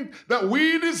everything that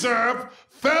we deserve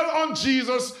fell on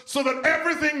Jesus so that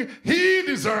everything he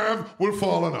deserved will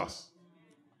fall on us.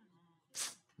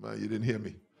 Man, you didn't hear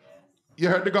me. You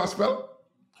heard the gospel?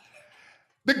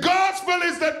 The gospel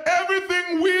is that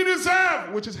everything we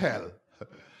deserve, which is hell,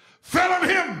 fell on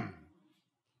him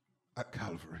at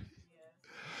Calvary.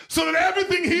 So that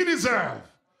everything he deserved,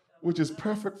 which is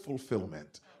perfect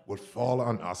fulfillment, will fall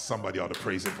on us. Somebody ought to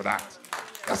praise him for that.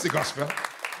 That's the gospel.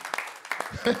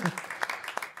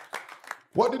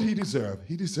 What did he deserve?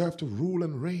 He deserved to rule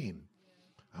and reign.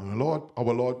 And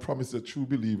our Lord promised that true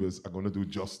believers are going to do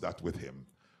just that with him.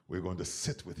 We're going to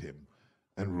sit with him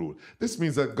and rule. This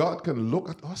means that God can look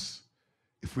at us,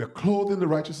 if we are clothed in the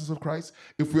righteousness of Christ,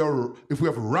 if we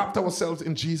have wrapped ourselves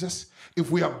in Jesus, if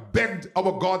we have begged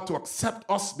our God to accept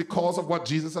us because of what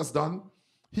Jesus has done,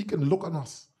 he can look on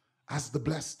us as the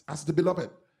blessed, as the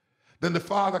beloved. Then the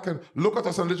Father can look at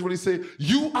us and literally say,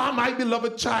 "You are my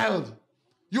beloved child.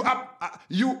 You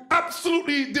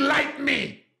absolutely delight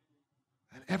me.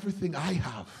 And everything I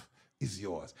have is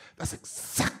yours." That's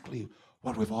exactly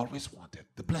what we've always wanted,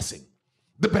 the blessing,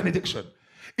 the benediction.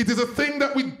 It is a thing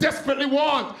that we desperately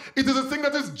want. It is a thing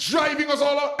that is driving us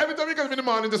all out. Every time you get up in the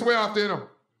morning, this way after, you know.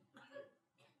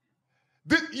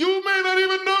 You may not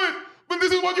even know it, but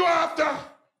this is what you're after.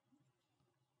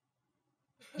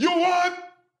 You want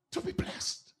to be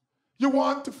blessed. You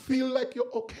want to feel like you're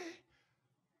okay.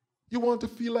 You want to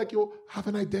feel like you have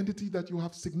an identity, that you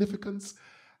have significance,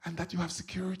 and that you have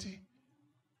security.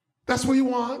 That's what you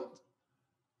want.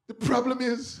 The problem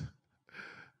is,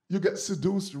 you get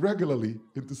seduced regularly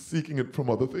into seeking it from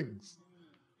other things.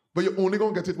 But you're only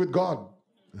going to get it with God.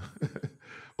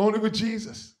 Only with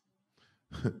Jesus.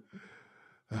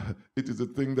 It is a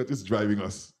thing that is driving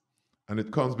us. And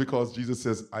it comes because Jesus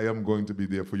says, "I am going to be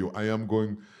there for you. I'm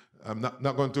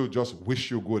not going to just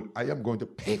wish you good. I am going to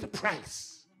pay the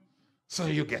price so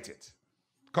you get it."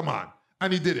 Come on.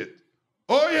 And he did it.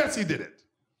 Oh, yes, he did it.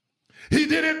 He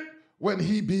did it when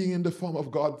he, being in the form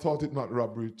of God, thought it not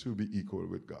robbery to be equal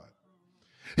with God.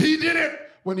 He did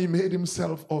it when he made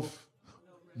himself of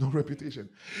no reputation.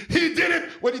 He did it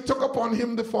when he took upon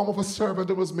him the form of a servant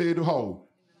and was made how?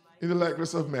 In the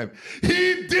likeness of men.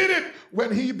 He did it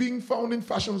when he, being found in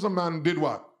fashion as a man, did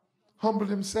what? Humbled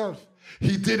himself.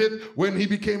 He did it when he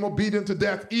became obedient to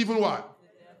death, even what?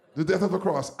 The death of the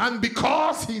cross. And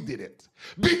because he did it,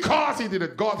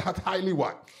 God hath highly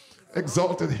what?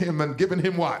 Exalted him and given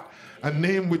him what? A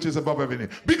name which is above every name.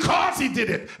 Because he did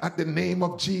it, at the name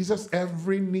of Jesus,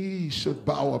 every knee should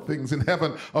bow, of things in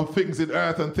heaven, of things in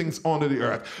earth, and things under the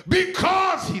earth.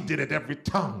 Because he did it, every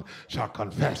tongue shall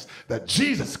confess that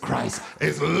Jesus Christ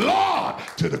is Lord,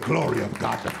 to the glory of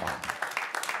God the Father.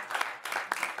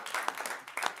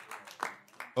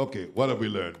 Okay, what have we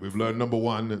learned? We've learned, number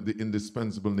one, the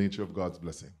indispensable nature of God's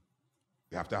blessing.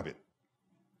 We have to have it.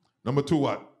 Number two,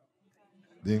 what?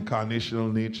 The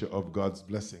incarnational nature of God's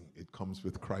blessing. It comes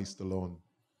with Christ alone.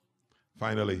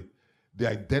 Finally, the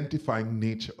identifying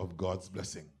nature of God's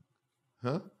blessing.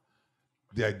 Huh?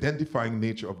 The identifying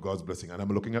nature of God's blessing. And I'm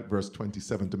looking at verse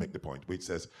 27 to make the point, which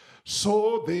says,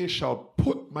 so they shall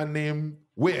put my name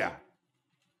where?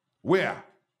 Where?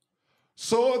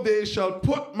 So they shall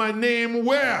put my name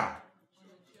where?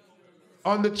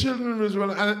 On the children of Israel,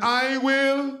 and I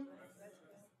will.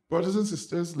 Brothers and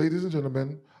sisters, ladies and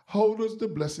gentlemen, how does the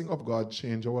blessing of God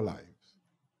change our lives?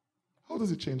 How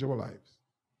does it change our lives?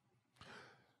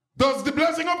 Does the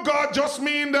blessing of God just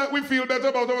mean that we feel better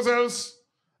about ourselves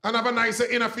and have a nicer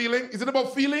inner feeling? Is it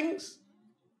about feelings?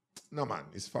 No, man,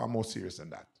 it's far more serious than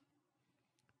that.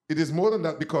 It is more than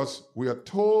that, because we are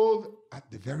told at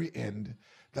the very end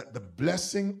that the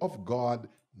blessing of God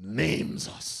names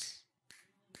us.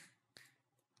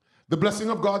 The blessing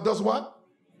of God does what?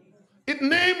 It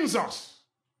names us.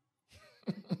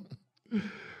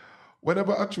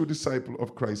 Whenever a true disciple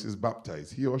of Christ is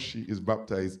baptized, he or she is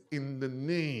baptized in the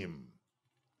name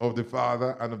of the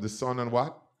Father and of the Son and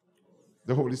what?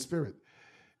 The Holy Spirit.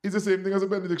 It's the same thing as a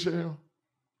benediction, you know.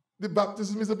 The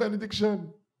baptism is a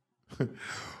benediction.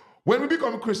 When we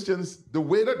become Christians, the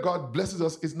way that God blesses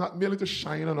us is not merely to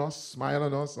shine on us, smile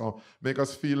on us, or make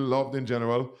us feel loved in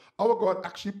general. Our God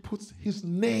actually puts his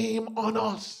name on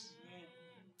us.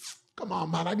 Come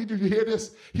on, man, I need you to hear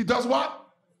this. He does what?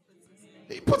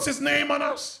 He puts his name on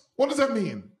us. What does that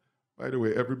mean? By the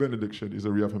way, every benediction is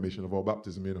a reaffirmation of our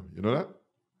baptism, you know. You know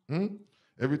that?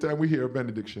 Every time we hear a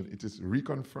benediction, it is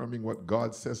reconfirming what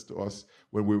God says to us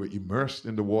when we were immersed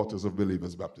in the waters of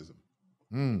believers' baptism.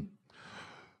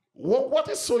 What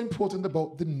is so important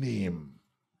about the name?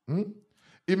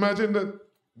 Imagine that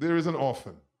there is an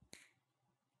orphan.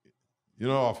 You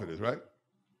know what an orphan is, right?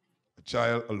 A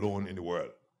child alone in the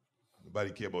world.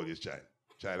 Nobody cares about this child.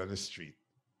 Child on the street,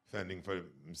 fending for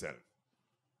himself.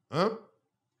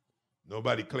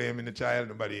 Nobody claiming the child,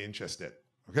 nobody interested.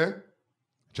 Okay?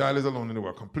 Child is alone in the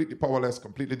world, completely powerless,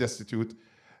 completely destitute.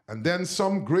 And then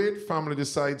some great family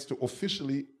decides to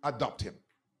officially adopt him.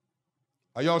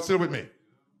 Are y'all still with me?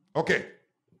 Okay.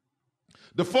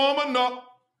 The former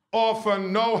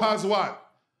orphan now has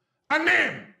what? A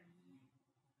name.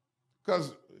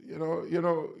 Because, you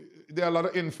know, there are a lot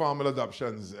of informal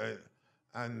adoptions.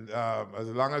 And as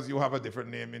long as you have a different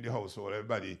name in the household,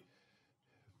 everybody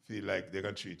feel like they're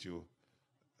going to treat you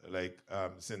like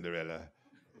Cinderella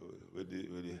with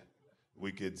the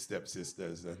wicked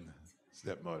stepsisters and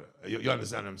stepmother. You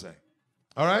understand what I'm saying?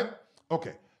 All right?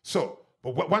 Okay. So,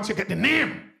 but once you get the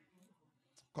name,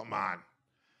 come on,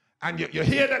 and you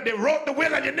hear that they wrote the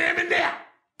will and your name in there,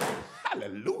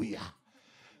 hallelujah,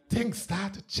 things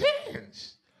start to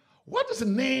change. What does a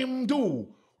name do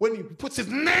when he puts his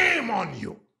name on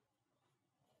you?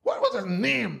 What was a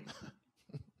name?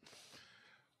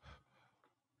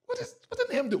 What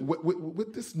the name do?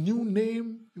 With this new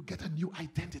name, you get a new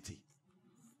identity.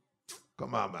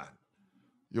 Come on, man.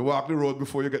 You walk the road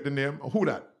before you get the name. Who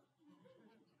that?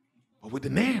 But with the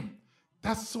name,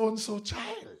 that's so-and-so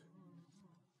child.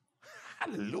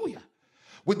 Hallelujah.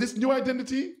 With this new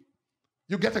identity,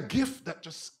 you get a gift that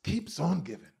just keeps on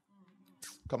giving.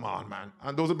 Come on, man.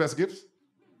 And those are the best gifts?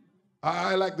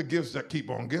 I like the gifts that keep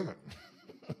on giving.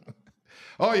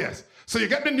 Oh, yes. So you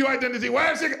get the new identity.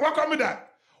 What comes with that?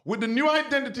 With the new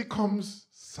identity comes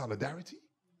solidarity,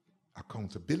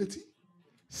 accountability,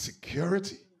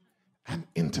 security, and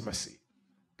intimacy.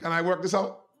 Can I work this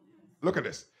out? Look at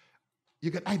this.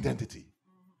 You get identity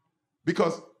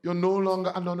because you're no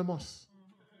longer anonymous.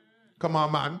 Come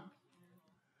on, man.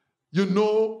 You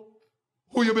know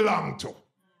who you belong to.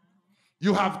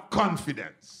 You have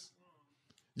confidence.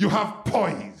 You have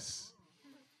poise.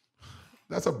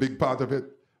 That's a big part of it.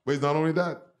 But it's not only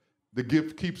that. The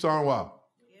gift keeps on what?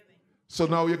 So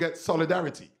now you get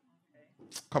solidarity.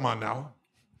 Come on now.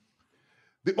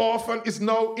 The orphan is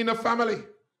now in a family.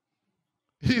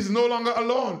 He's no longer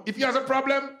alone. If he has a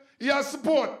problem, he has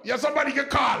support. He has somebody he can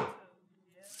call.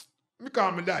 Me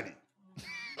call my daddy.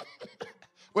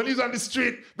 When he's on the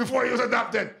street before he was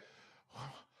adopted,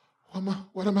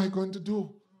 what am I going to do?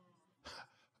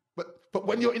 But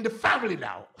when you're in the family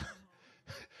now,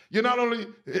 you not only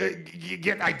you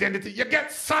get identity, you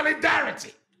get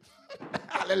solidarity.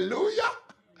 Hallelujah.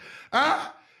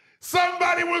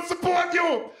 Somebody will support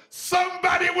you.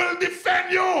 Somebody will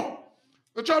defend you.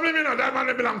 The trouble is, that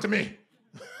man belongs to me.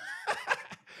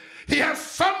 He has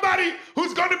somebody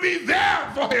who's going to be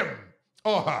there for him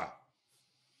or her.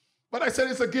 But I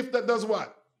said it's a gift that does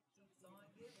what?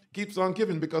 Keeps on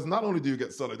giving, because not only do you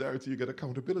get solidarity, you get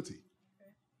accountability.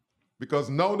 Because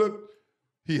now that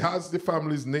he has the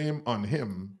family's name on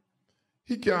him,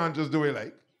 he can't just do it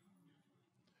like.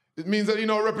 It means that he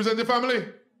now represents the family.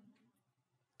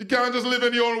 He can't just live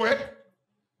any old way.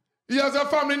 He has a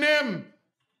family name.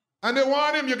 And they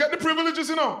want him. You get the privileges,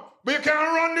 you know. But you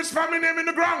can't run this family name in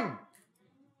the ground.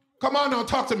 Come on now,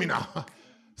 talk to me now.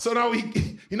 So now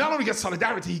he not only gets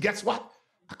solidarity, he gets what?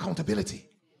 Accountability.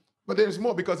 But there's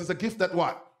more, because it's a gift that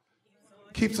what?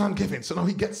 Keeps on giving. So now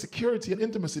he gets security and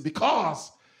intimacy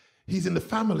because he's in the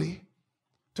family.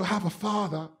 To have a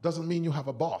father doesn't mean you have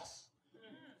a boss.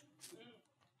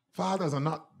 Fathers are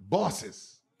not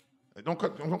bosses. Don't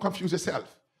confuse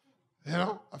yourself. You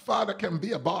know, a father can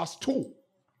be a boss too.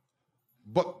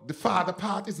 But the father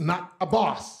part is not a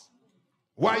boss.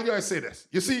 Why do I say this?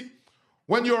 You see,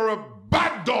 when you're a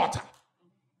bad daughter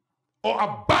or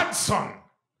a bad son,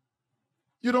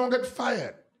 you don't get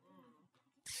fired.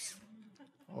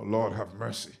 Oh, Lord have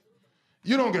mercy.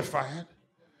 You don't get fired.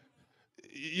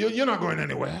 You're not going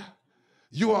anywhere.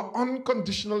 You are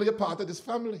unconditionally a part of this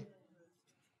family.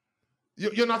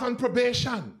 You're not on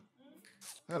probation.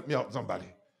 Help me out, somebody.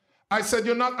 I said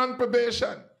you're not on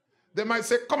probation. They might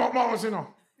say, come up, Moses, you know.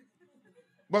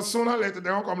 But sooner or later, they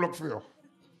won't come look for you.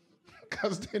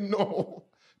 Because they know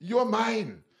you're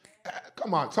mine.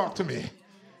 Come on, talk to me.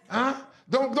 Huh?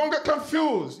 Don't get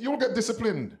confused. You'll get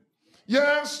disciplined.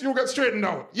 Yes, you'll get straightened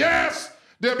out. Yes,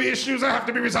 there'll be issues that have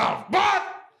to be resolved. But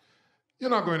you're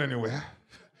not going anywhere.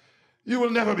 You will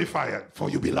never be fired, for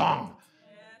you belong.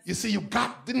 You see, you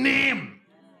got the name.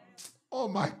 Oh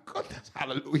my goodness,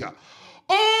 hallelujah.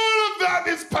 All of that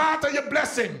is part of your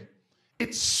blessing.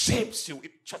 It shapes you.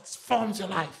 It transforms your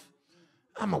life.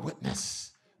 I'm a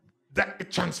witness that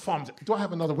it transforms. Do I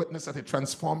have another witness that it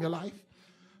transforms your life?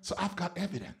 So I've got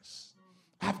evidence.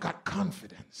 I've got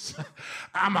confidence.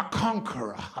 I'm a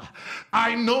conqueror.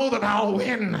 I know that I'll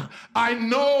win. I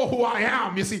know who I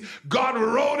am. You see, God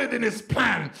wrote it in his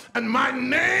plan, and my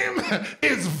name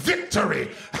is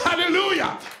victory.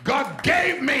 Hallelujah. God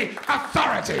gave me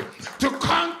authority to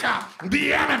conquer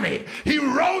the enemy. He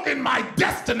wrote in my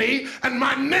destiny, and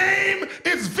my name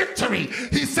is victory.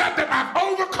 He said that I've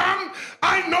overcome.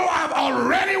 I know I've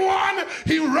already won.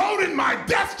 He wrote in my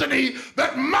destiny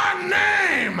that my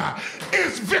name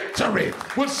is victory.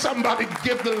 Will somebody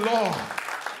give the Lord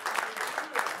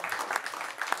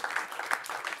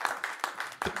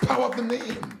the power of the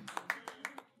name?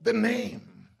 The name.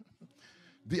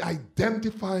 The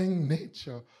identifying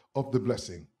nature of the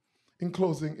blessing. In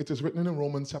closing, it is written in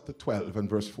Romans chapter 12 and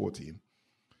verse 14.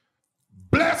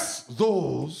 Bless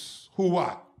those who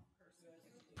what?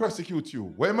 Persecute you.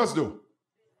 What you must do?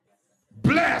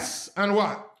 Bless and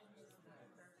what?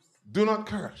 Do not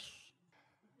curse.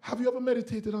 Have you ever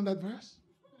meditated on that verse?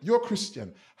 You're a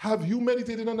Christian. Have you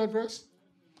meditated on that verse?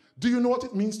 Do you know what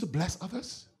it means to bless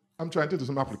others? I'm trying to do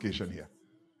some application here.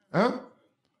 Huh?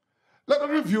 Let us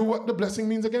review what the blessing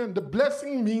means again. The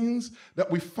blessing means that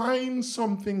we find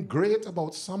something great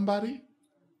about somebody,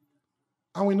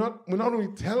 and we not only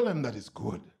tell them that it's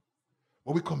good,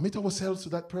 but we commit ourselves to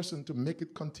that person to make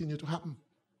it continue to happen.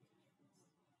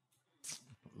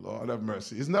 Lord have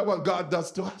mercy. Isn't that what God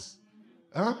does to us?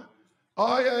 Huh?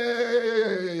 Oh,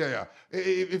 yeah.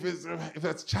 If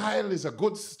a child is a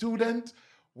good student,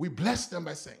 we bless them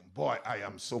by saying, boy, I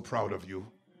am so proud of you.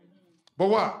 But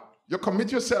what? You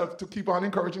commit yourself to keep on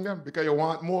encouraging them because you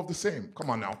want more of the same. Come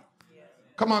on now.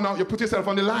 Come on now. You put yourself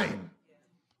on the line.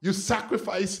 You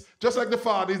sacrifice, just like the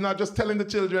father. He's not just telling the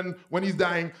children when he's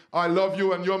dying, I love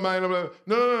you and you're mine.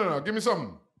 No. Give me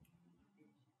something.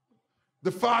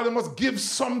 The father must give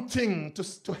something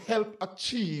to help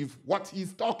achieve what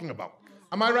he's talking about.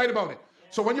 Am I right about it?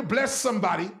 So when you bless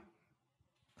somebody,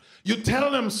 you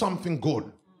tell them something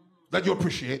good that you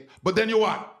appreciate, but then you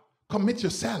what? Commit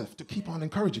yourself to keep on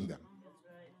encouraging them.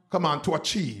 Come on, to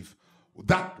achieve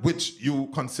that which you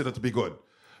consider to be good.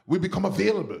 We become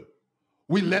available.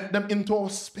 We let them into our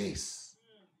space.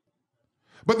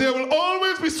 But there will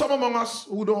always be some among us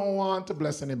who don't want to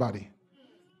bless anybody.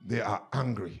 They are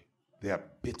angry. They are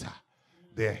bitter.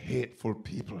 They are hateful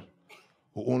people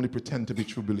who only pretend to be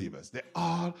true believers.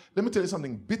 Let me tell you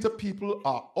something. Bitter people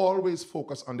are always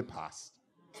focused on the past.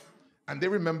 And they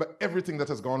remember everything that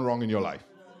has gone wrong in your life.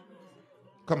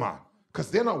 Come on.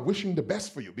 Because they're not wishing the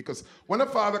best for you. Because when a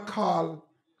father calls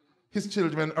his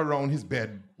children around his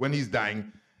bed when he's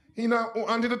dying, he not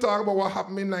wanted to talk about what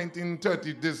happened in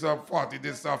 1930, this, 40,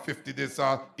 this, 50, this,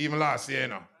 even last year, you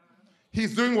know.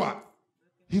 He's doing what?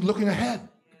 He's looking ahead.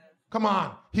 Come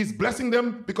on. He's blessing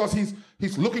them because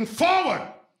he's looking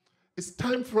forward. It's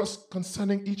time for us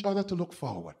concerning each other to look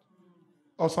forward.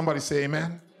 Oh, somebody say amen.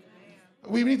 Amen.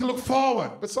 We need to look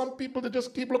forward. But some people, they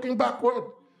just keep looking backward.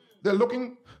 They're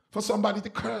looking for somebody to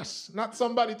curse, not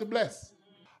somebody to bless.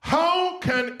 How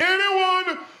can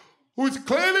anyone who is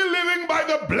clearly living by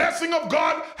the blessing of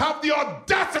God have the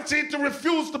audacity to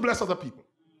refuse to bless other people.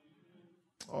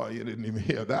 Oh, you didn't even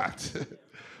hear that.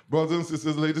 Brothers and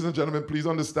sisters, ladies and gentlemen, please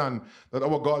understand that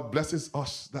our God blesses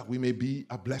us that we may be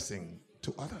a blessing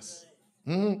to others.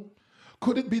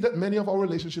 Could it be that many of our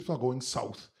relationships are going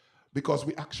south because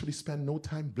we actually spend no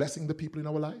time blessing the people in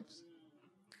our lives?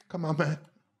 Come on, man.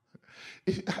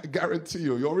 I guarantee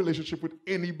you, your relationship with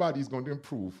anybody is going to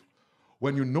improve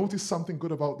when you notice something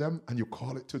good about them and you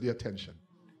call it to their attention.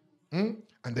 And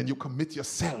then you commit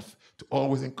yourself to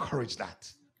always encourage that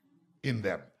in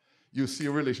them. You see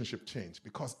a relationship change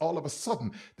because all of a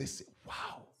sudden they say,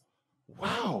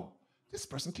 wow, this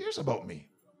person cares about me.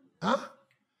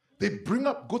 They bring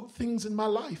up good things in my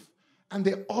life and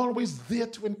they're always there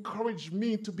to encourage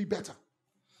me to be better.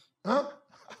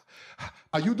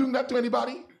 Are you doing that to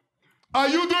anybody? Are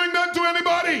you doing that to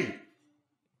anybody?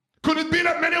 Could it be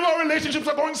that many of our relationships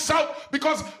are going south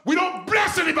because we don't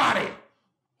bless anybody?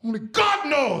 Only God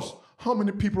knows how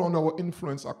many people under our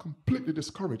influence are completely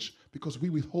discouraged because we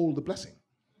withhold the blessing.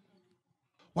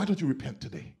 Why don't you repent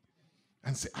today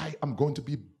and say, I am going to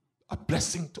be a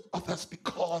blessing to others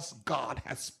because God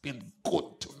has been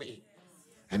good to me?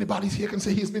 Anybody here can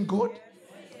say he's been good?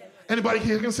 Anybody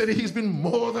here can say that he's been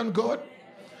more than good?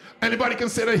 Anybody can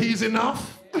say that he's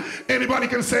enough? Anybody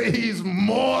can say he's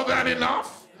more than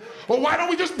enough? Well, why don't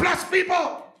we just bless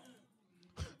people?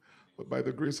 But by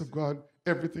the grace of God,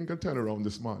 everything can turn around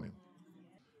this morning.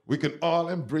 We can all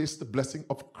embrace the blessing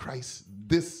of Christ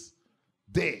this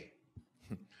day.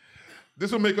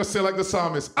 This will make us say like the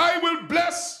psalmist, I will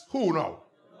bless who now?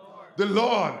 The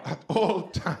Lord at all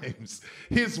times.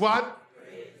 His what?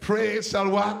 Praise shall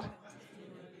what?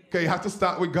 Okay, you have to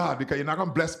start with God because you're not going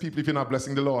to bless people if you're not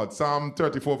blessing the Lord. Psalm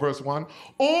 34 verse 1.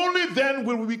 Only then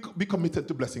will we be committed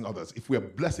to blessing others if we're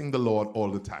blessing the Lord all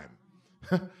the time.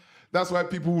 That's why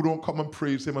people who don't come and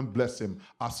praise him and bless him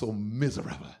are so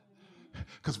miserable.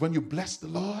 Because when you bless the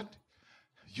Lord,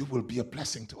 you will be a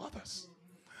blessing to others.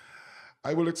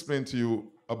 I will explain to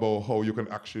you about how you can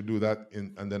actually do that,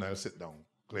 and then I'll sit down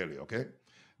clearly, okay?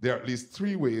 There are at least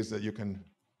 3 ways that you can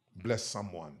bless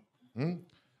someone.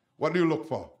 What do you look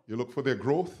for? You look for their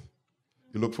growth,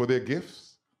 you look for their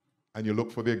gifts, and you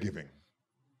look for their giving.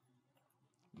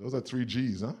 Those are 3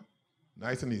 G's, huh?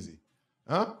 Nice and easy.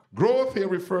 Growth here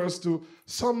refers to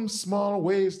some small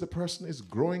ways the person is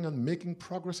growing and making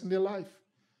progress in their life.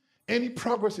 Any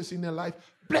progress is in their life,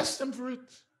 bless them for it.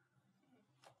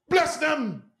 Bless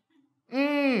them.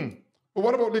 But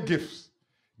what about the gifts?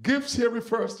 Gifts here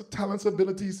refers to talents,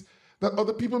 abilities that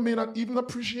other people may not even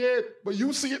appreciate, but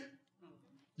you see it.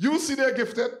 You see they're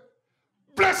gifted.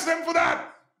 Bless them for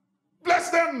that. Bless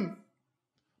them.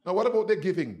 Now, what about their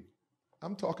giving?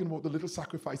 I'm talking about the little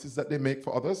sacrifices that they make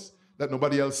for others that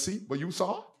nobody else see, but you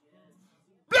saw.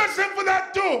 Bless them for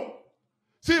that too.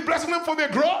 See, you're blessing them for their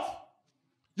growth.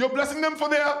 You're blessing them for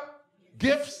their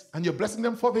gifts, and you're blessing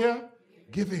them for their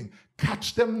giving.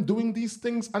 Catch them doing these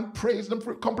things and praise them,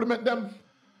 compliment them.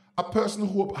 A person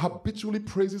who habitually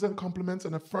praises and compliments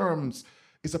and affirms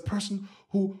is a person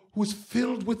who is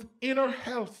filled with inner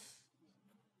health.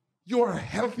 You're a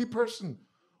healthy person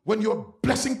when you're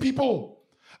blessing people.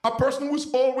 A person who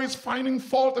is always finding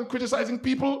fault and criticizing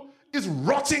people is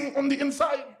rotting on the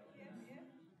inside.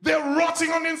 They're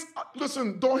rotting on the inside.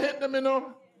 Listen, don't hate them, you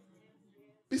know.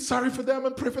 Be sorry for them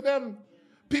and pray for them.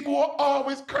 People who are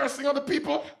always cursing other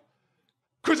people,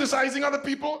 criticizing other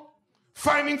people,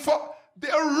 finding fault,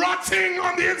 they're rotting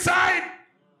on the inside.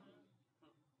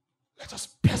 Let us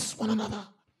bless one another.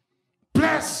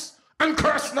 Bless and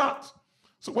curse not.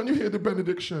 So when you hear the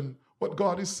benediction, what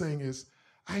God is saying is,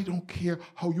 I don't care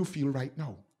how you feel right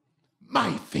now.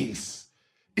 My face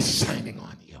is shining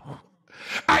on you.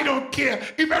 I don't care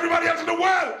if everybody else in the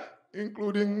world,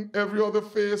 including every other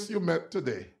face you met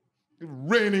today, is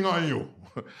raining on you.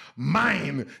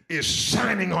 Mine is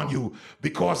shining on you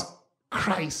because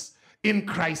in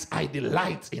Christ I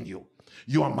delight in you.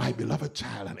 You are my beloved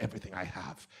child and everything I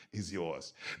have is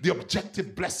yours. The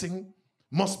objective blessing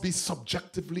must be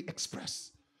subjectively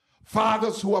expressed.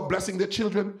 Fathers who are blessing their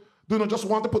children do not just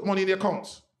want to put money in their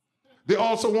accounts. They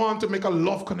also want to make a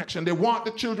love connection. They want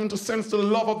the children to sense the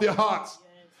love of their hearts.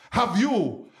 Have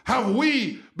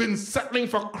we been settling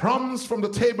for crumbs from the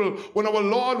table when our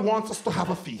Lord wants us to have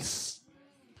a feast?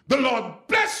 The Lord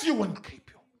bless you and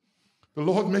keep you. The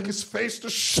Lord make his face to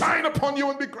shine upon you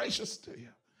and be gracious to you.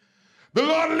 The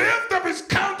Lord lift up his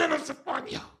countenance upon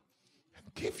you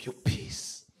and give you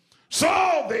peace.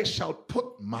 So they shall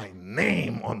put my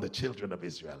name on the children of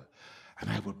Israel, and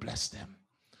I will bless them.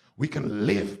 We can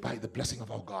live by the blessing of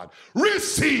our God.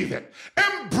 Receive it.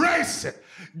 Embrace it.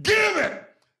 Give it.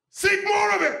 Seek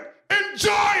more of it.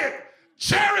 enjoy it,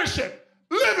 cherish it,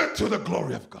 live it to the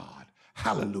glory of God.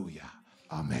 Hallelujah.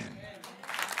 Amen.